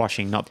that's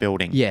squashing, not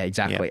building. Yeah,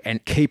 exactly. Yeah.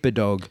 And keep a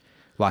dog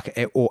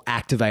or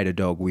activate a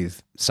dog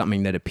with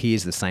something that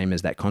appears the same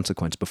as that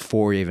consequence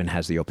before he even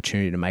has the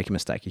opportunity to make a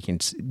mistake. You can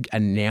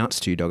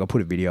announce to your dog. I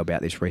put a video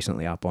about this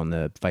recently up on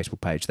the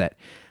Facebook page that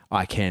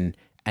I can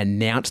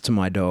announce to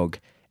my dog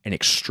an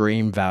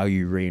extreme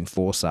value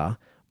reinforcer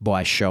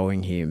by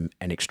showing him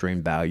an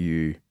extreme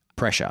value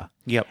pressure.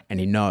 Yep. And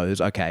he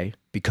knows, okay,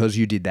 because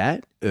you did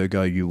that,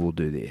 ergo you will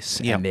do this.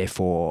 Yep. And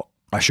therefore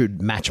I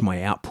should match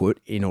my output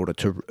in order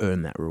to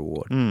earn that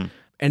reward. And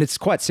it's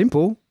quite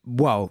simple.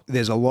 Well,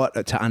 there's a lot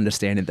to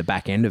understand at the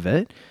back end of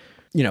it,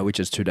 which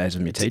is 2 days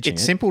of me teaching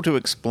It's it. simple to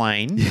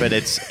explain, but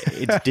it's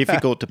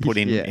difficult to put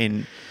Yeah.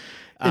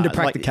 into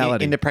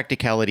practicality. into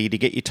practicality to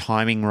get your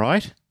timing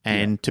right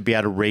and to be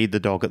able to read the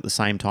dog at the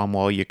same time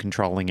while you're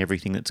controlling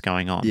everything that's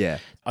going on. Yeah.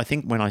 I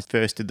think when I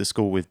first did the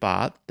school with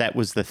Bart, that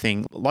was the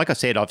thing. Like I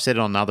said, I've said it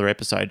on another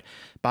episode,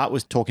 Bart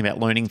was talking about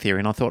learning theory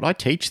and I thought, I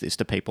teach this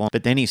to people.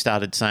 But then he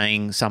started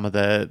saying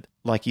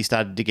he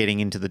started to getting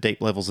into the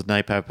deep levels of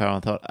Nipopo and I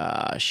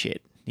thought,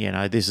 shit,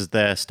 this is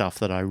the stuff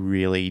that I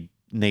really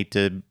need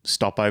to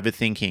stop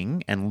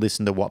overthinking and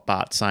listen to what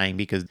Bart's saying,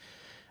 because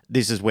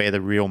this is where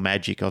the real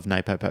magic of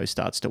Nipopo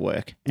starts to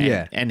work.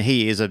 And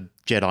he is a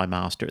Jedi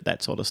master at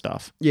that sort of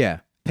stuff. Yeah.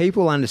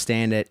 People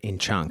understand it in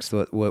chunks.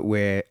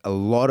 Where a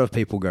lot of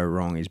people go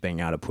wrong is being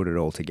able to put it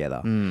all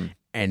together.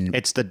 And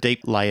It's the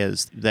deep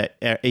layers that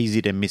are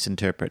easy to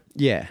misinterpret.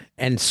 yeah.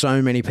 And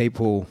so many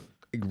people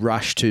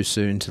rush too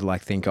soon to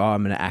think, oh,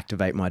 I'm going to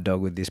activate my dog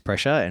with this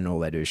pressure, and all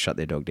they do is shut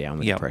their dog down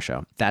with the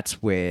pressure.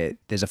 That's where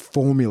there's a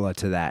formula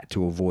to that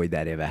to avoid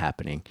that ever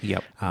happening.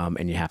 Yep.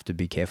 And you have to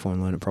be careful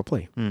and learn it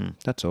properly.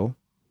 That's all.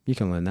 You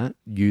can learn that.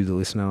 You, the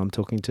listener I'm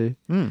talking to.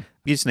 You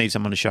just need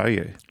someone to show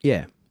you.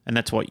 Yeah. And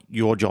that's what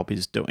your job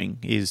is doing,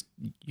 is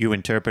you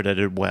interpreted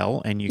it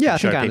well and you can Yeah, I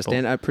show think I people.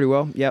 understand it pretty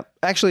well. Yep.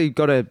 Actually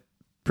got a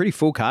pretty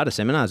full card of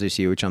seminars this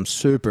year, which I'm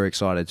super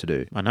excited to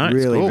do. I know, it's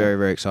Really cool. very,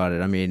 very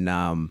excited. I mean,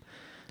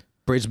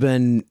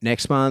 Brisbane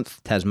next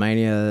month,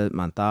 Tasmania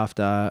month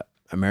after,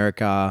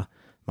 America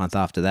month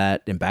after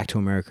that, then back to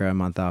America a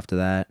month after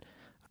that,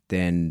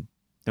 then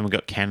Then we've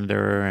got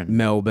Canada and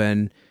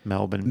Melbourne,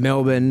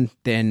 Melbourne.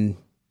 then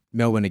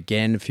Melbourne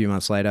again a few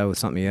months later with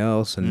something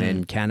else, and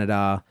then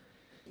Canada,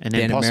 And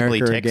then possibly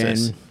America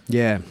Texas, again.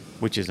 Yeah.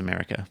 which is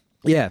America.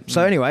 Yeah.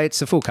 So anyway,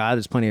 it's a full card.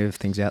 There's plenty of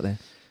things out there.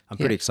 I'm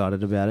pretty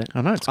excited about it.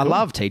 I know, it's I cool.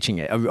 love teaching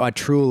it.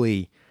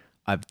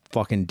 I I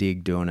fucking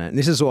dig doing it. And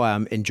this is why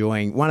I'm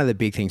enjoying one of the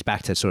big things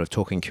back to sort of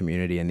talking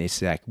community and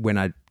this, like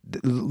when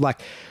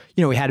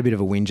we had a bit of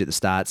a whinge at the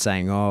start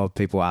saying, oh,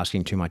 people are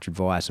asking too much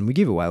advice, and we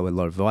give away a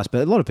lot of advice,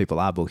 but a lot of people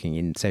are booking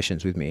in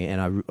sessions with me,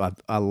 and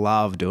I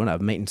love doing it.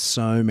 I've meeting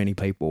so many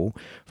people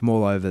from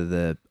all over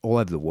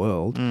the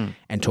world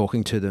and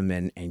talking to them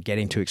and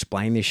getting to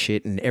explain this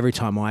shit. And every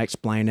time I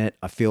explain it,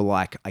 I feel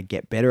like I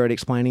get better at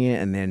explaining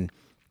it. And then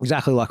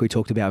exactly like we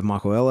talked about with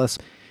Michael Ellis,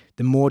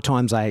 the more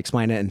times I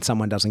explain it and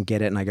someone doesn't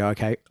get it and I go,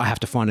 okay, I have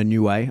to find a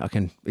new way. I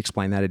can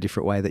explain that a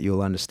different way that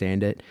you'll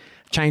understand it.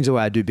 Change the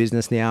way I do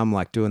business now. I'm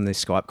like doing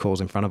these Skype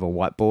calls in front of a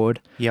whiteboard,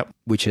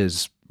 which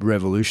has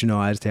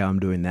revolutionized how I'm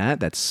doing that.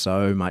 That's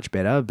so much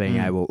better being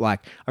able,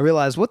 like, I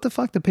realized what the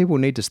fuck do people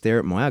need to stare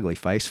at my ugly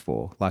face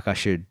for? Like I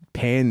should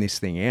pan this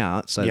thing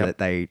out so that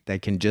they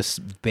can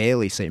just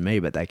barely see me,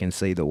 but they can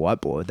see the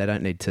whiteboard. They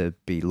don't need to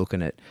be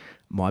looking at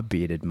my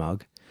bearded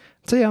mug.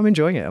 So yeah, I'm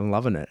enjoying it. I'm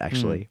loving it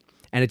actually.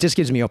 And it just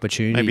gives me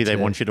opportunity. Maybe they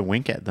want you to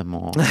wink at them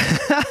or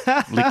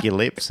lick your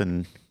lips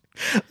and...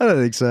 I don't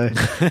think so.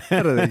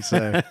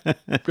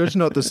 It's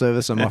not the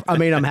service I'm offering. I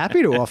mean, I'm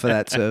happy to offer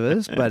that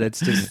service, but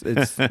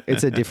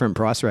it's a different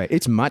price rate.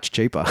 It's much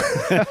cheaper.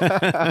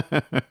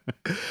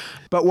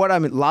 But what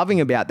I'm loving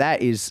about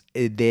that is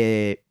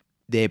they're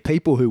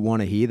people who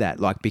want to hear that.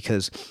 Like,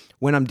 because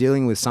when I'm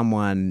dealing with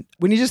someone,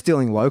 when you're just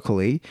dealing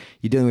locally,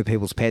 you're dealing with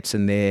people's pets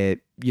and they're,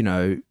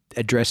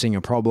 addressing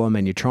a problem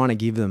and you're trying to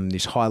give them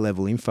this high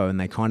level info and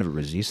they kind of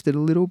resist it a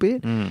little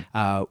bit.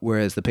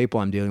 Whereas the people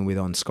I'm dealing with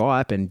on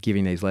Skype and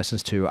giving these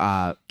lessons to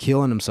are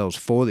killing themselves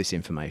for this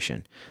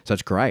information. So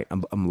it's great.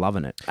 I'm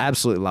loving it.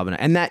 Absolutely loving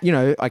it. And that,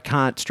 I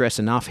can't stress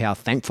enough how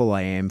thankful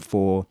I am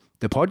for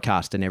the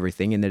podcast and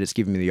everything and that it's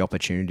given me the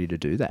opportunity to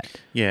do that.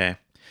 Yeah.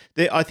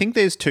 I think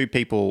there's two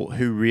people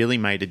who really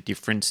made a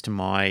difference to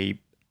my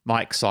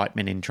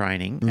excitement in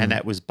training, and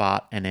that was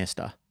Bart and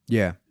Esther.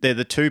 Yeah. They're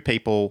the two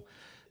people...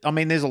 I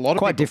mean, there's a lot of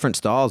quite different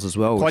styles as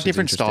well. Quite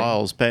different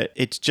styles, but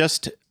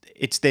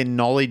it's their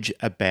knowledge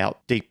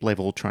about deep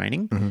level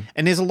training.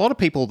 And there's a lot of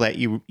people that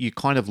you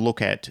kind of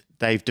look at,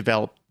 they've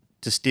developed,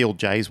 to steal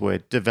Jay's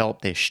word,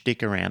 developed their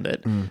shtick around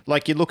it.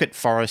 Like you look at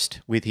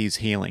Forrest with his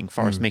healing,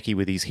 Forrest Mickey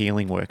with his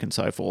healing work and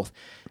so forth.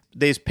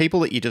 There's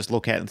people that you just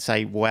look at and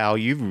say, wow,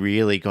 you've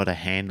really got a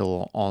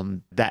handle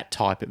on that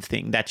type of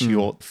thing. That's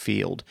your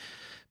field.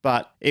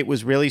 But it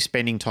was really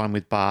spending time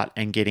with Bart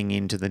and getting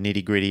into the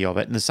nitty-gritty of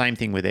it. And the same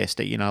thing with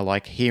Esther,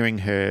 like hearing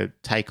her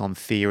take on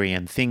theory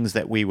and things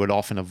that we would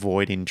often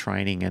avoid in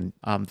training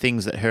and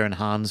things that her and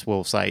Hans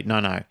will say,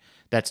 no,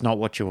 that's not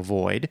what you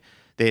avoid.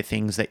 They're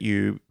things that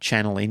you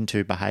channel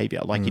into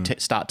behavior. Like you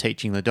start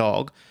teaching the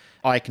dog,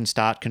 I can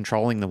start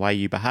controlling the way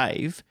you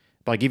behave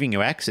by giving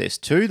you access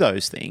to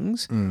those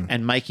things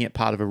and making it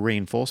part of a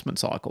reinforcement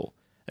cycle.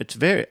 It's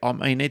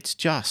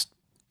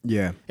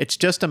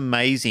just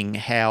amazing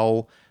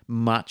how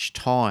much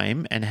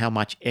time and how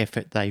much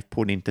effort they've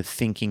put into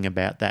thinking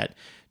about that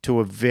to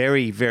a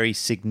very, very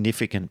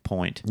significant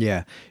point.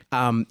 Yeah.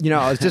 I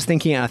was just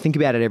thinking, and I think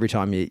about it every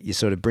time you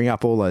sort of bring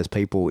up all those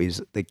people,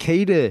 is the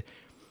key to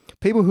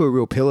people who are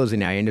real pillars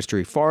in our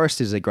industry.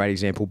 Forrest is a great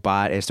example,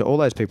 Bart, Esther, all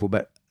those people,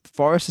 but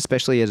Forrest,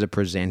 especially as a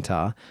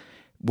presenter,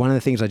 one of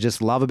the things I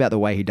just love about the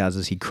way he does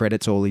is he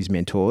credits all his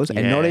mentors,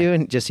 and not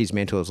even just his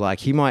mentors. Like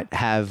he might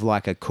have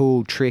like a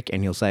cool trick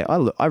and he'll say,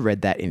 I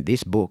read that in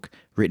this book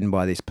written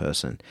by this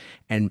person.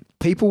 And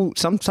people,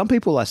 some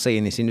people I see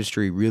in this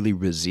industry really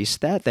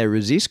resist that. They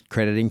resist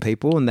crediting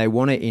people and they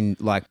want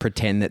to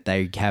pretend that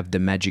they have the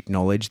magic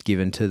knowledge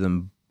given to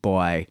them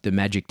by the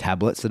magic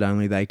tablets that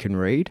only they can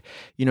read,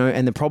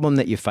 and the problem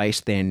that you face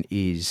then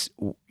is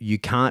you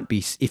can't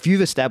be, if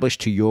you've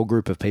established to your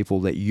group of people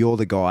that you're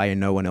the guy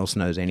and no one else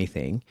knows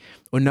anything,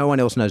 or no one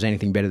else knows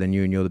anything better than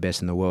you and you're the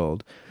best in the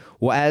world.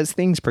 Well, as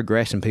things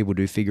progress and people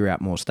do figure out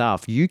more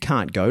stuff, you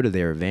can't go to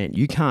their event.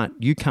 You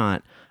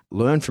can't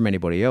learn from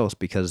anybody else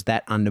because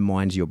that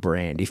undermines your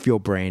brand. If your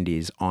brand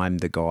is, I'm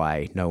the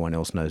guy, no one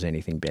else knows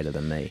anything better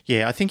than me.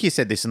 Yeah, I think you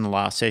said this in the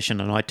last session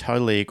and I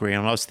totally agree.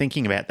 And I was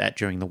thinking about that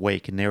during the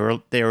week, and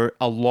there are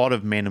a lot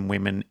of men and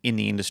women in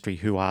the industry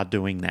who are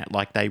doing that.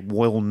 Like they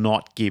will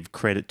not give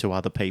credit to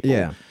other people.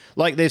 Yeah.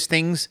 Like there's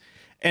things,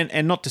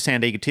 and not to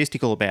sound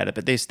egotistical about it,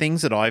 but there's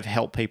things that I've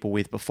helped people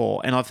with before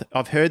and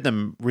I've heard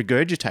them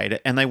regurgitate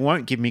it and they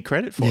won't give me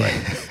credit for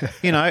it.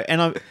 And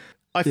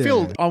I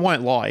feel, I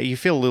won't lie, you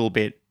feel a little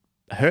bit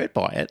hurt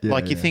by it.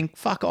 You think,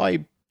 fuck,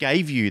 I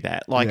gave you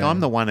that. I'm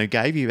the one who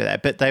gave you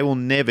that, but they will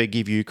never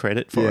give you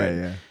credit for it.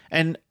 Yeah.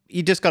 And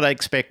you just got to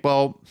expect,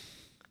 well,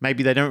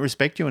 maybe they don't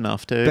respect you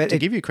enough to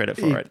give you credit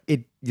for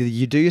it.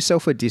 You do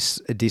yourself a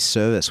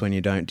disservice when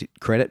you don't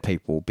credit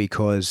people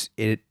because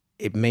it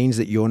means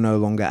that you're no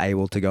longer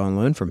able to go and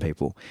learn from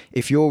people.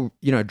 If you're,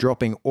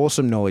 dropping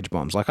awesome knowledge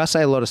bombs, like I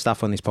say a lot of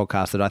stuff on this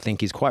podcast that I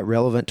think is quite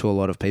relevant to a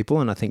lot of people,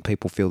 and I think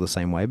people feel the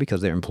same way because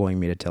they're employing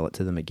me to tell it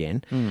to them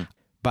again.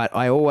 But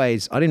I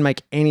didn't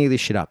make any of this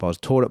shit up. I was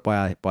taught it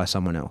by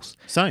someone else.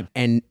 Same.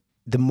 And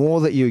the more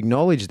that you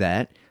acknowledge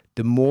that,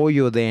 the more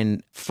you're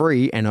then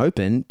free and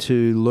open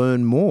to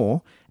learn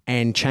more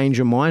and change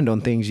your mind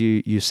on things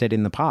you said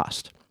in the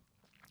past.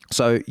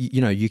 So,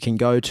 you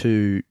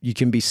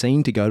can be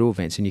seen to go to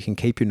events and you can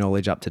keep your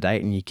knowledge up to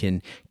date and you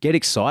can get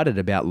excited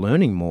about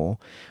learning more.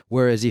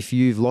 Whereas if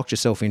you've locked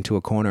yourself into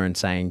a corner and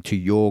saying to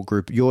your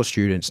group, your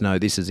students, no,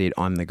 this is it,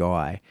 I'm the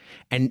guy.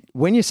 And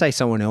when you say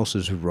someone else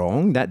is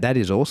wrong, that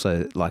is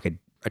also like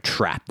a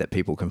trap that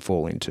people can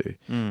fall into.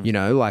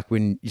 Like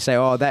when you say,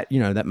 oh, that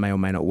may or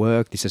may not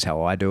work. This is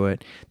how I do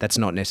it. That's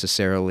not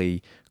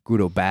necessarily good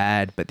or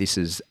bad, but this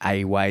is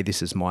a way,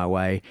 this is my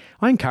way.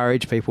 I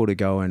encourage people to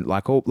go and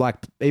like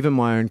even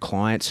my own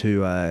clients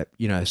who are,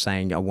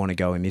 saying I want to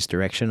go in this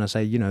direction. I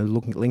say,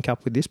 link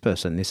up with this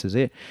person. This is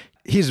it.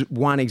 Here's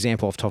one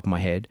example off the top of my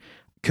head.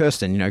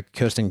 Kirsten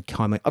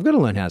Kindly. I've got to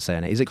learn how to say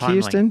her name. Is it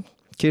Kindly. Kirsten?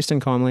 Kirsten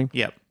Kindly.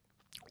 Yep.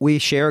 We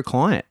share a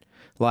client.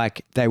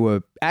 Like they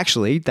were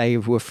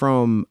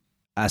from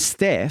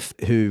Steph,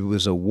 who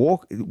was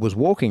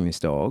walking this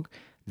dog,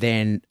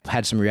 then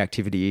had some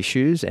reactivity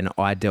issues, and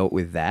I dealt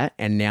with that.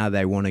 And now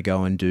they want to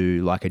go and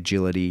do like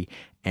agility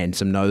and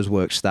some nose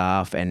work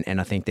stuff, and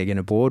I think they're going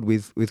to board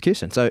with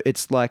Kirsten. So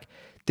it's like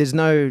there's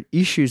no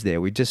issues there.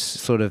 We just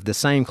sort of the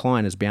same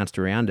client has bounced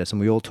around us,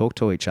 and we all talk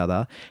to each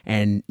other.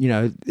 And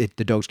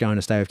the dog's going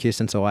to stay with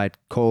Kirsten, so I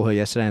call her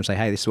yesterday and say,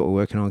 hey, this is what we're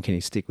working on. Can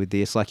you stick with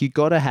this? Like you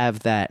got to have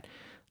that.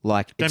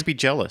 Like, don't be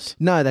jealous.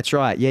 No, that's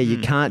right. Yeah, you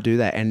can't do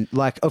that. And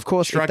like, of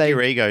course, Shrug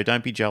your ego.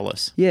 Don't be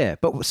jealous. Yeah,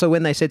 but so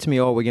when they said to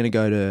me, "Oh, we're going to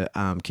go to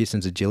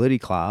Kirsten's agility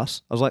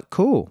class," I was like,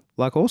 "Cool,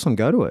 like awesome,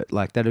 go to it.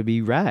 Like that'd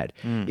be rad."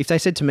 If they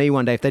said to me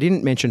one day, if they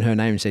didn't mention her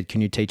name and said,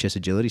 "Can you teach us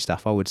agility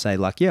stuff?" I would say,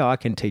 like, "Yeah, I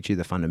can teach you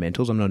the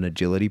fundamentals. I'm not an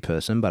agility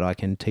person, but I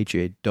can teach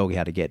you a dog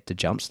how to get to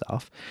jump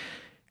stuff."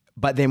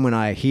 But then when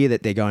I hear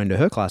that they're going to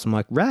her class, I'm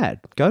like,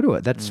 "Rad, go to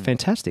it. That's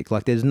fantastic."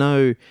 Like,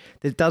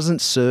 it doesn't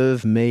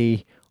serve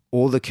me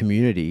or the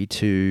community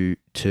to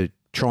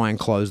try and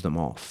close them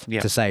off. Yeah.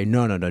 To say,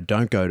 no,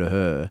 don't go to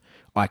her.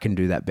 I can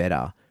do that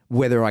better.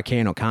 Whether I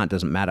can or can't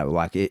doesn't matter.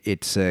 Like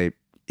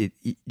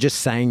just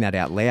saying that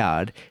out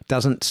loud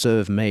doesn't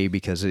serve me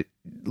because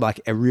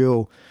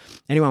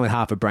anyone with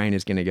half a brain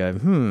is going to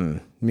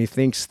go,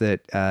 methinks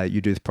that you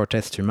do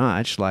protest too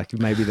much. Like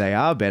maybe they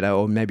are better,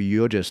 or maybe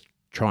you're just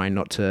trying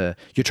to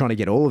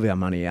get all of our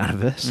money out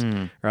of us.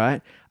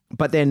 Right.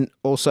 But then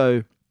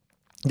also,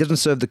 it doesn't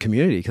serve the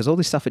community because all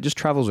this stuff, it just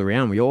travels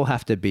around. We all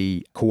have to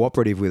be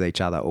cooperative with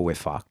each other or we're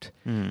fucked.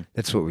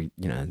 That's what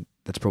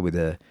that's probably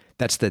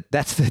that's the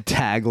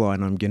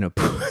tagline I'm going to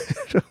put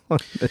on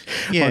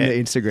the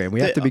Instagram.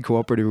 We have to be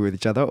cooperative with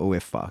each other or we're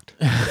fucked.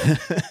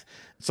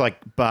 It's like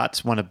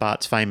one of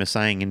Bart's famous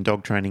saying in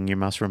dog training, you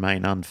must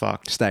remain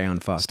unfucked. Stay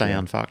unfucked.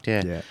 Unfucked,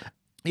 yeah.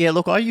 Yeah,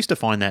 look, I used to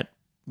find that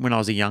when I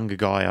was a younger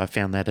guy, I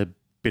found that a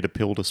bit of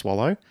pill to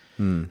swallow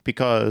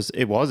because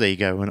it was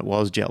ego and it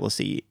was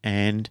jealousy.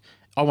 And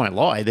I won't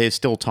lie, there's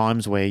still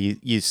times where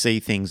you see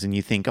things and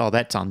you think, oh,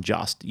 that's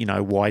unjust.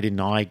 Why didn't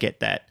I get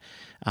that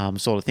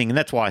sort of thing? And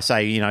that's why I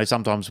say,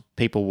 sometimes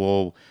people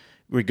will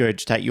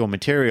regurgitate your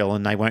material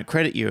and they won't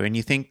credit you. And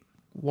you think,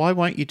 why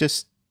won't you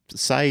just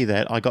say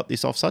that I got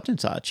this off such and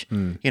such?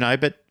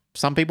 But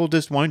some people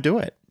just won't do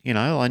it,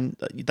 and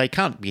they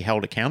can't be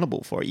held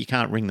accountable for it. You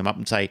can't ring them up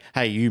and say,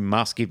 hey, you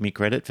must give me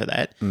credit for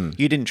that.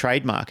 You didn't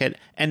trademark it.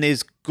 And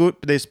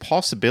there's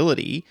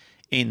possibility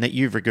in that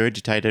you've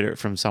regurgitated it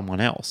from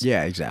someone else.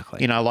 Yeah,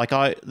 exactly.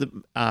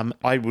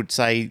 I would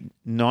say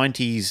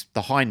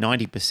the high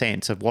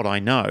 90% of what I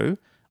know,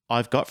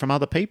 I've got from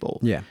other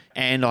people. Yeah.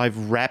 And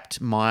I've wrapped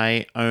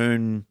my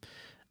own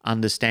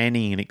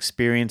understanding and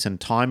experience and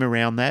time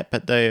around that.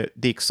 But the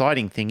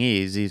exciting thing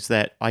is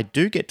that I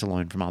do get to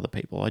learn from other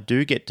people. I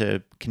do get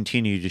to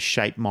continue to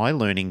shape my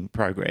learning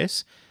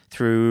progress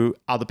through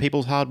other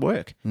people's hard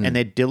work and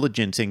their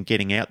diligence in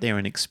getting out there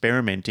and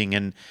experimenting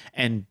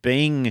and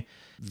being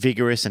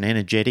vigorous and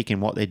energetic in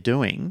what they're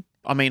doing.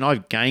 I mean,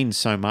 I've gained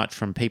so much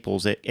from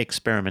people's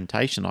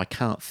experimentation. I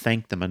can't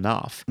thank them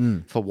enough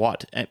for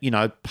what,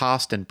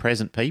 past and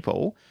present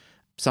people.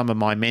 Some of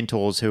my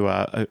mentors who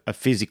are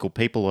physical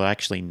people who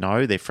actually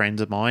know, they're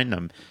friends of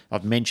mine.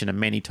 I've mentioned them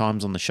many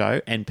times on the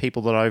show, and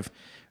people that I've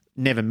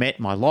never met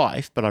in my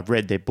life, but I've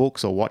read their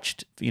books or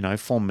watched,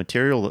 form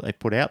material that they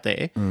put out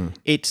there.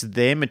 It's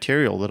their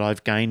material that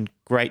I've gained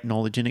great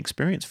knowledge and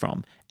experience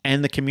from.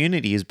 And the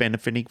community is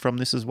benefiting from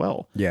this as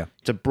well. Yeah.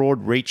 It's a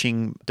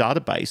broad-reaching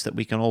database that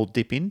we can all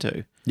dip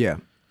into. Yeah.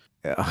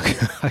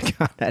 I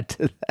can't add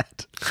to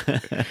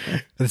that.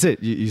 That's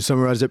it. You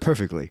summarized it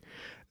perfectly.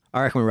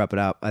 I reckon we wrap it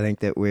up. I think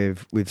that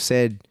we've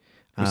said...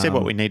 We said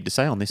what we need to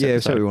say on this episode. Yeah,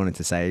 that's what we wanted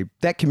to say.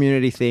 That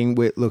community thing,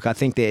 look, I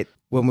think that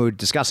when we were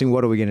discussing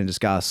what are we going to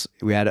discuss,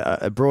 we had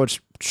a broad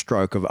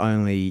stroke of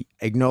only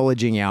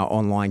acknowledging our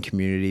online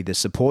community. The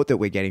support that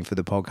we're getting for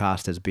the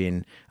podcast has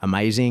been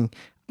amazing.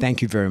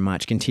 Thank you very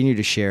much. Continue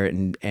to share it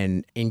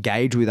and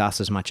engage with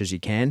us as much as you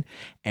can.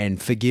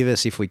 And forgive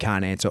us if we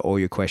can't answer all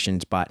your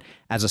questions. But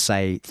as I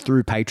say,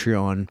 through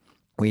Patreon,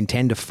 we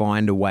intend to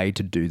find a way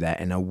to do that.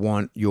 And I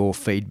want your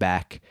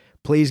feedback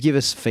please give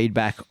us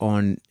feedback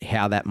on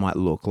how that might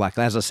look. Like,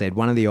 as I said,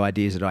 one of the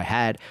ideas that I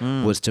had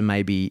was to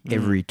maybe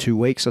every 2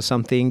 weeks or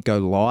something, go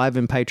live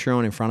in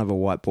Patreon in front of a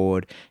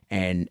whiteboard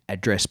and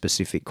address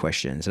specific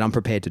questions. And I'm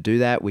prepared to do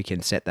that. We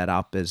can set that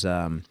up as,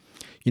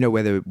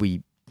 whether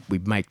we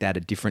make that a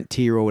different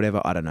tier or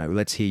whatever. I don't know.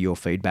 Let's hear your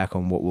feedback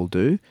on what we'll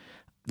do.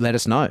 Let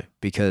us know,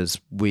 because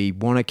we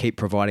want to keep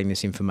providing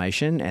this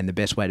information, and the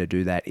best way to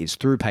do that is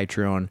through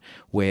Patreon,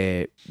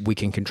 where we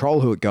can control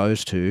who it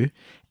goes to,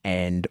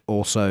 and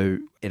also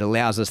it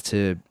allows us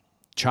to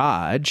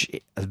charge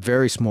a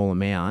very small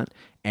amount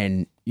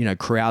and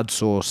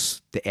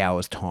crowdsource the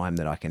hours time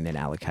that I can then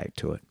allocate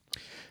to it.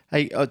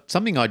 Hey,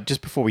 something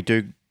just before we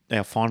do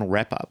our final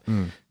wrap up,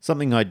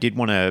 something I did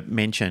want to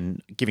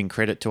mention, giving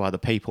credit to other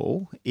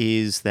people,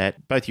 is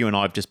that both you and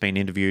I have just been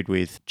interviewed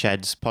with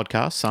Chad's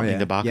podcast, Something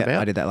to Bark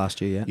About. I did that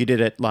last year, yeah. You did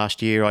it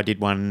last year. I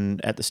did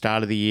one at the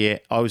start of the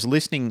year. I was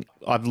listening.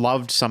 I've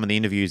loved some of the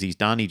interviews he's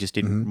done. He just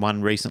did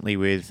one recently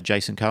with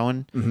Jason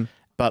Cohen.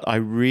 But I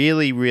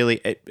really,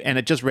 really, and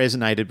it just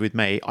resonated with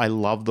me, I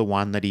love the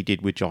one that he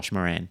did with Josh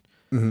Moran.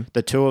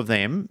 The two of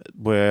them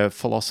were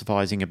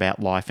philosophizing about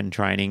life and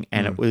training.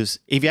 And it was,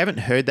 if you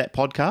haven't heard that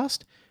podcast,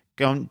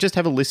 go and just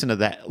have a listen to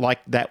that, like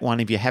that one.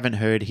 If you haven't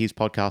heard his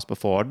podcast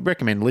before, I'd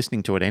recommend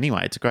listening to it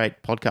anyway. It's a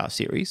great podcast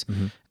series.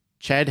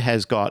 Chad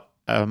has got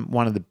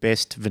one of the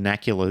best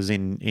vernaculars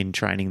in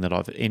training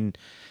that in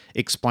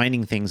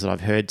explaining things that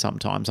I've heard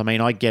sometimes. I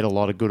mean, I get a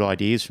lot of good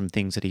ideas from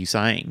things that he's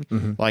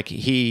saying. Like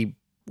he,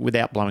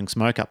 without blowing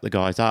smoke up the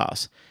guy's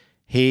ass,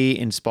 he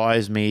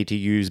inspires me to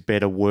use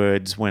better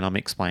words when I'm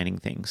explaining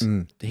things.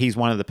 He's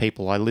one of the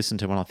people I listen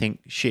to when I think,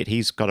 shit,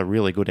 he's got a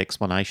really good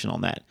explanation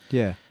on that.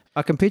 Yeah.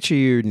 I can picture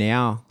you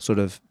now, sort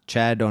of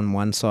Chad on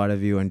one side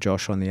of you and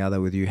Josh on the other,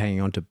 with you hanging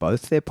on to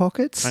both their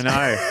pockets. I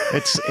know.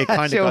 It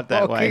kind of got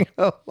that way.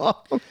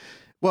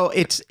 Well,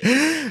 it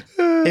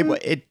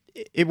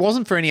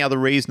wasn't for any other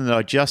reason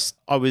that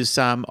I was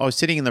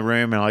sitting in the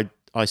room and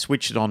I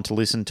switched it on to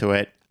listen to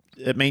it.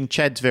 I mean,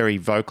 Chad's very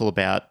vocal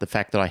about the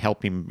fact that I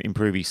helped him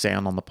improve his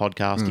sound on the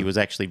podcast. He was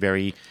actually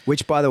very...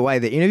 Which, by the way,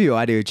 the interview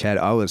I did with Chad,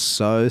 I was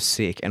so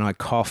sick and I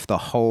coughed the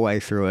whole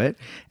way through it,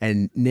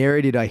 and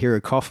nary did I hear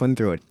a coughing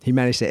through it. He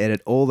managed to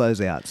edit all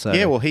those out. So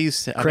yeah, well,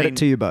 credit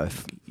to you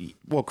both.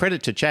 Well,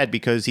 credit to Chad,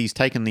 because he's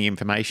taken the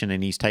information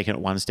and he's taken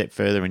it one step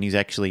further, and he's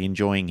actually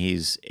enjoying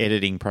his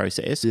editing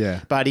process.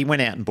 Yeah. But he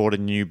went out and bought a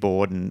new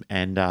board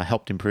and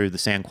helped improve the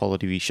sound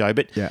quality of his show.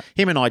 But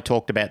him and I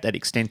talked about that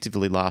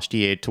extensively last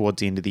year,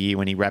 towards the end of the year,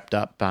 when he wrapped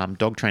up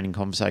dog training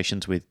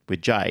conversations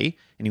with Jay,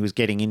 and he was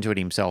getting into it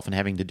himself and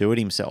having to do it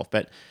himself.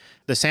 But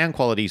the sound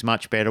quality is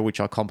much better, which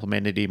I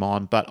complimented him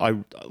on. But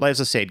as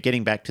I said,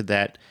 getting back to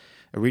that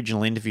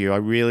original interview, I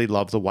really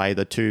love the way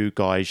the two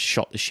guys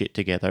shot the shit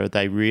together.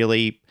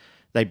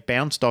 They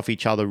bounced off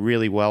each other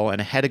really well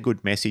and had a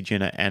good message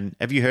in it. And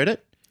have you heard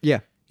it? Yeah.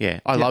 Yeah,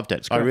 I loved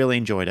it. I really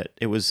enjoyed it.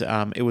 It was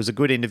a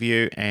good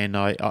interview, and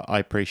I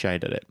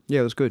appreciated it.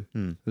 Yeah, it was good.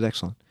 It was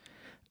excellent.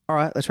 All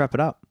right, let's wrap it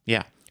up.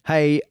 Yeah.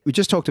 Hey, we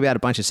just talked about a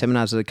bunch of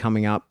seminars that are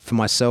coming up for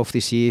myself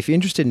this year. If you're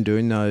interested in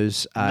doing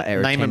those,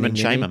 name them and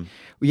shame them.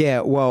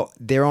 Yeah, well,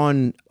 they're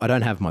on. I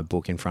don't have my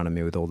book in front of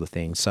me with all the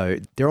things, so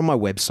they're on my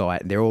website.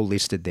 They're all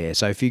listed there.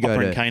 So if you go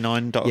to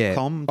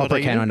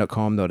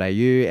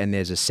operacanine.com.au, and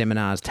there's a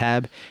seminars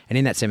tab, and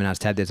in that seminars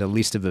tab, there's a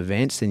list of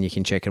events, and you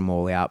can check them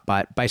all out.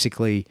 But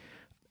basically,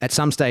 at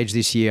some stage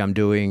this year, I'm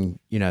doing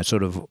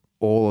sort of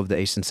all of the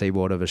eastern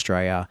seaboard of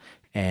Australia,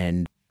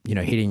 and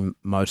hitting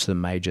most of the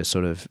major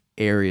sort of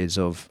areas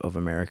of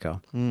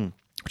America.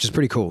 Which is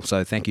pretty cool.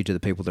 So thank you to the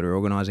people that are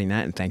organising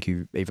that, and thank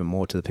you even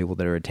more to the people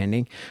that are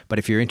attending. But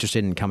if you're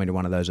interested in coming to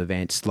one of those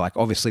events, like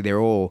obviously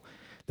the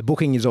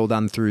booking is all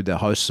done through the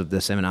hosts of the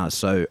seminars,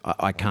 so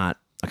I can't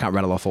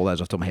rattle off all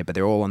those off the top of my head, but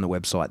they're all on the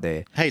website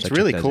there. Hey, it's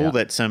really cool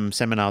that some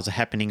seminars are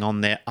happening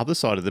on the other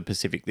side of the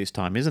Pacific this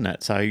time, isn't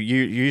it? So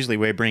usually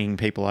we're bringing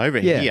people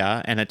over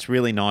here, and it's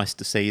really nice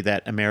to see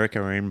that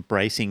America are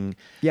embracing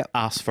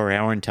us for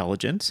our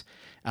intelligence.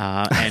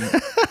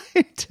 And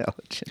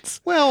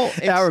intelligence. Well,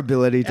 our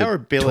ability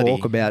to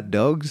talk about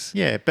dogs.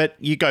 Yeah, but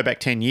you go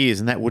back 10 years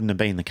and that wouldn't have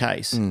been the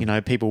case.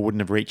 People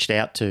wouldn't have reached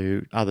out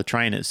to other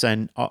trainers.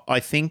 And I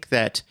think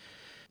that...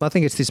 I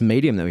think it's this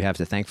medium that we have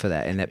to thank for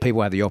that, and that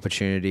people have the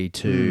opportunity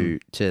to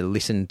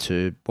listen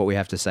to what we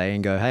have to say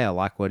and go, hey, I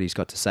like what he's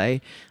got to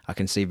say. I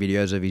can see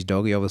videos of his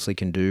dog. He obviously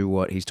can do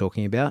what he's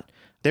talking about.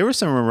 There are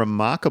some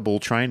remarkable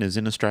trainers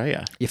in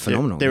Australia. You're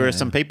phenomenal. There are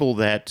some people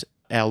that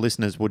our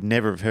listeners would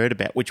never have heard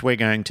about, which we're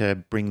going to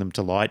bring them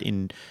to light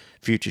in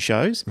future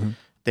shows.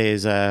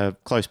 There's a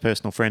close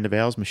personal friend of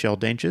ours, Michelle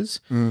Dentures.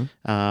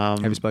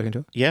 Have you spoken to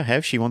her? Yeah, I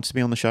have. She wants to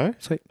be on the show.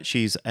 Sweet.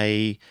 She's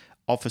a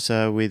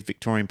officer with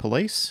Victorian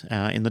Police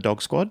in the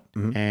dog squad,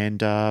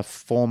 and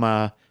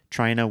former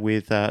trainer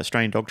with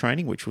Australian Dog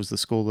Training, which was the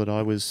school that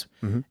I was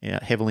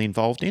heavily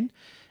involved in.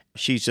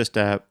 She's just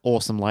an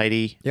awesome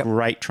lady,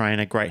 great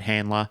trainer, great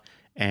handler,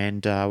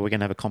 and we're going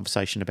to have a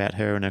conversation about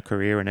her and her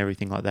career and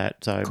everything like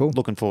that. So Cool.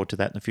 looking forward to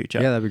that in the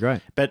future. Yeah, that'd be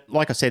great. But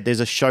like I said, there's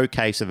a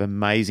showcase of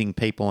amazing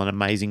people and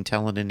amazing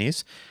talent in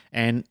this.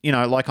 And, you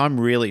know, like I'm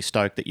really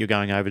stoked that you're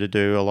going over to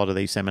do a lot of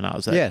these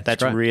seminars. It's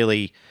That's great.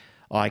 really,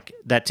 like,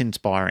 that's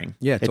inspiring.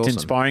 Yeah, it's it's awesome.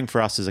 inspiring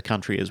for us as a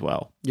country as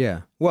well.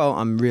 Yeah. Well,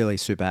 I'm really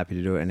super happy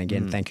to do it. And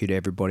again, thank you to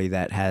everybody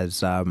that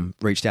has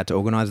reached out to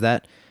organise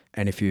that.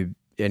 And if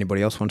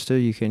anybody else wants to,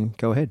 you can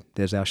go ahead.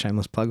 There's our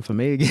shameless plug for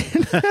me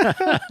again.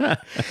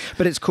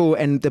 But it's cool.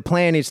 And the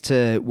plan is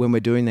to, when we're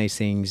doing these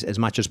things, as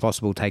much as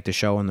possible, take the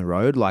show on the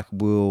road. Like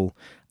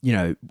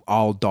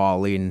I'll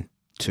dial in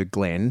to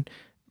Glenn.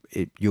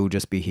 You'll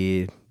just be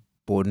here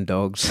boarding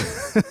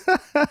dogs.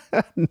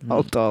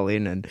 I'll dial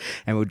in and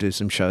we'll do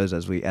some shows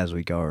as we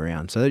go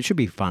around. So it should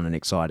be fun and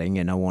exciting.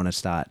 And I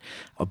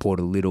bought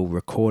a little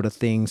recorder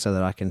thing so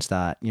that I can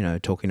start,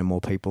 talking to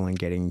more people and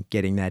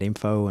getting that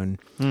info. And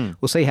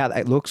we'll see how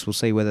that looks. We'll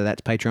see whether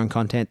that's Patreon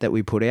content that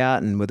we put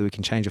out and whether we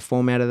can change the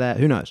format of that.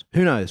 Who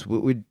knows?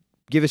 We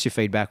give us your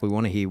feedback. We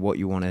want to hear what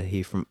you want to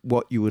hear from,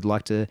 what you would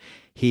like to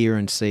hear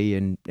and see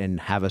and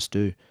have us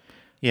do.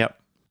 Yep.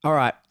 All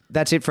right.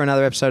 That's it for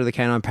another episode of the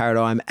Canine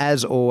Paradigm.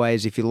 As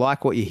always, if you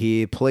like what you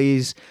hear,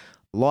 please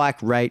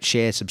like, rate,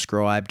 share,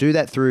 subscribe. Do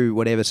that through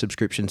whatever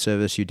subscription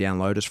service you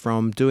download us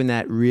from. Doing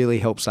that really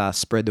helps us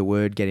spread the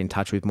word, get in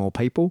touch with more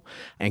people,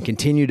 and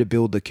continue to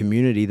build the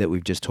community that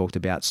we've just talked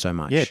about so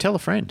much. Yeah, tell a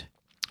friend.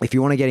 If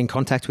you want to get in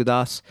contact with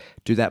us,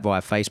 do that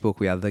via Facebook.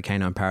 We are The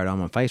Canine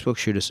Paradigm on Facebook.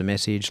 Shoot us a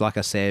message. Like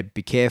I said,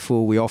 be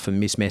careful. We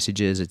often miss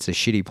messages. It's a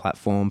shitty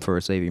platform for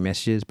receiving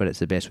messages, but it's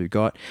the best we've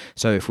got.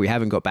 So if we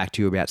haven't got back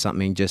to you about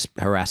something, just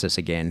harass us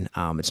again.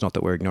 It's not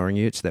that we're ignoring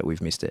you. It's that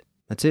we've missed it.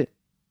 That's it.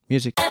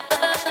 Music.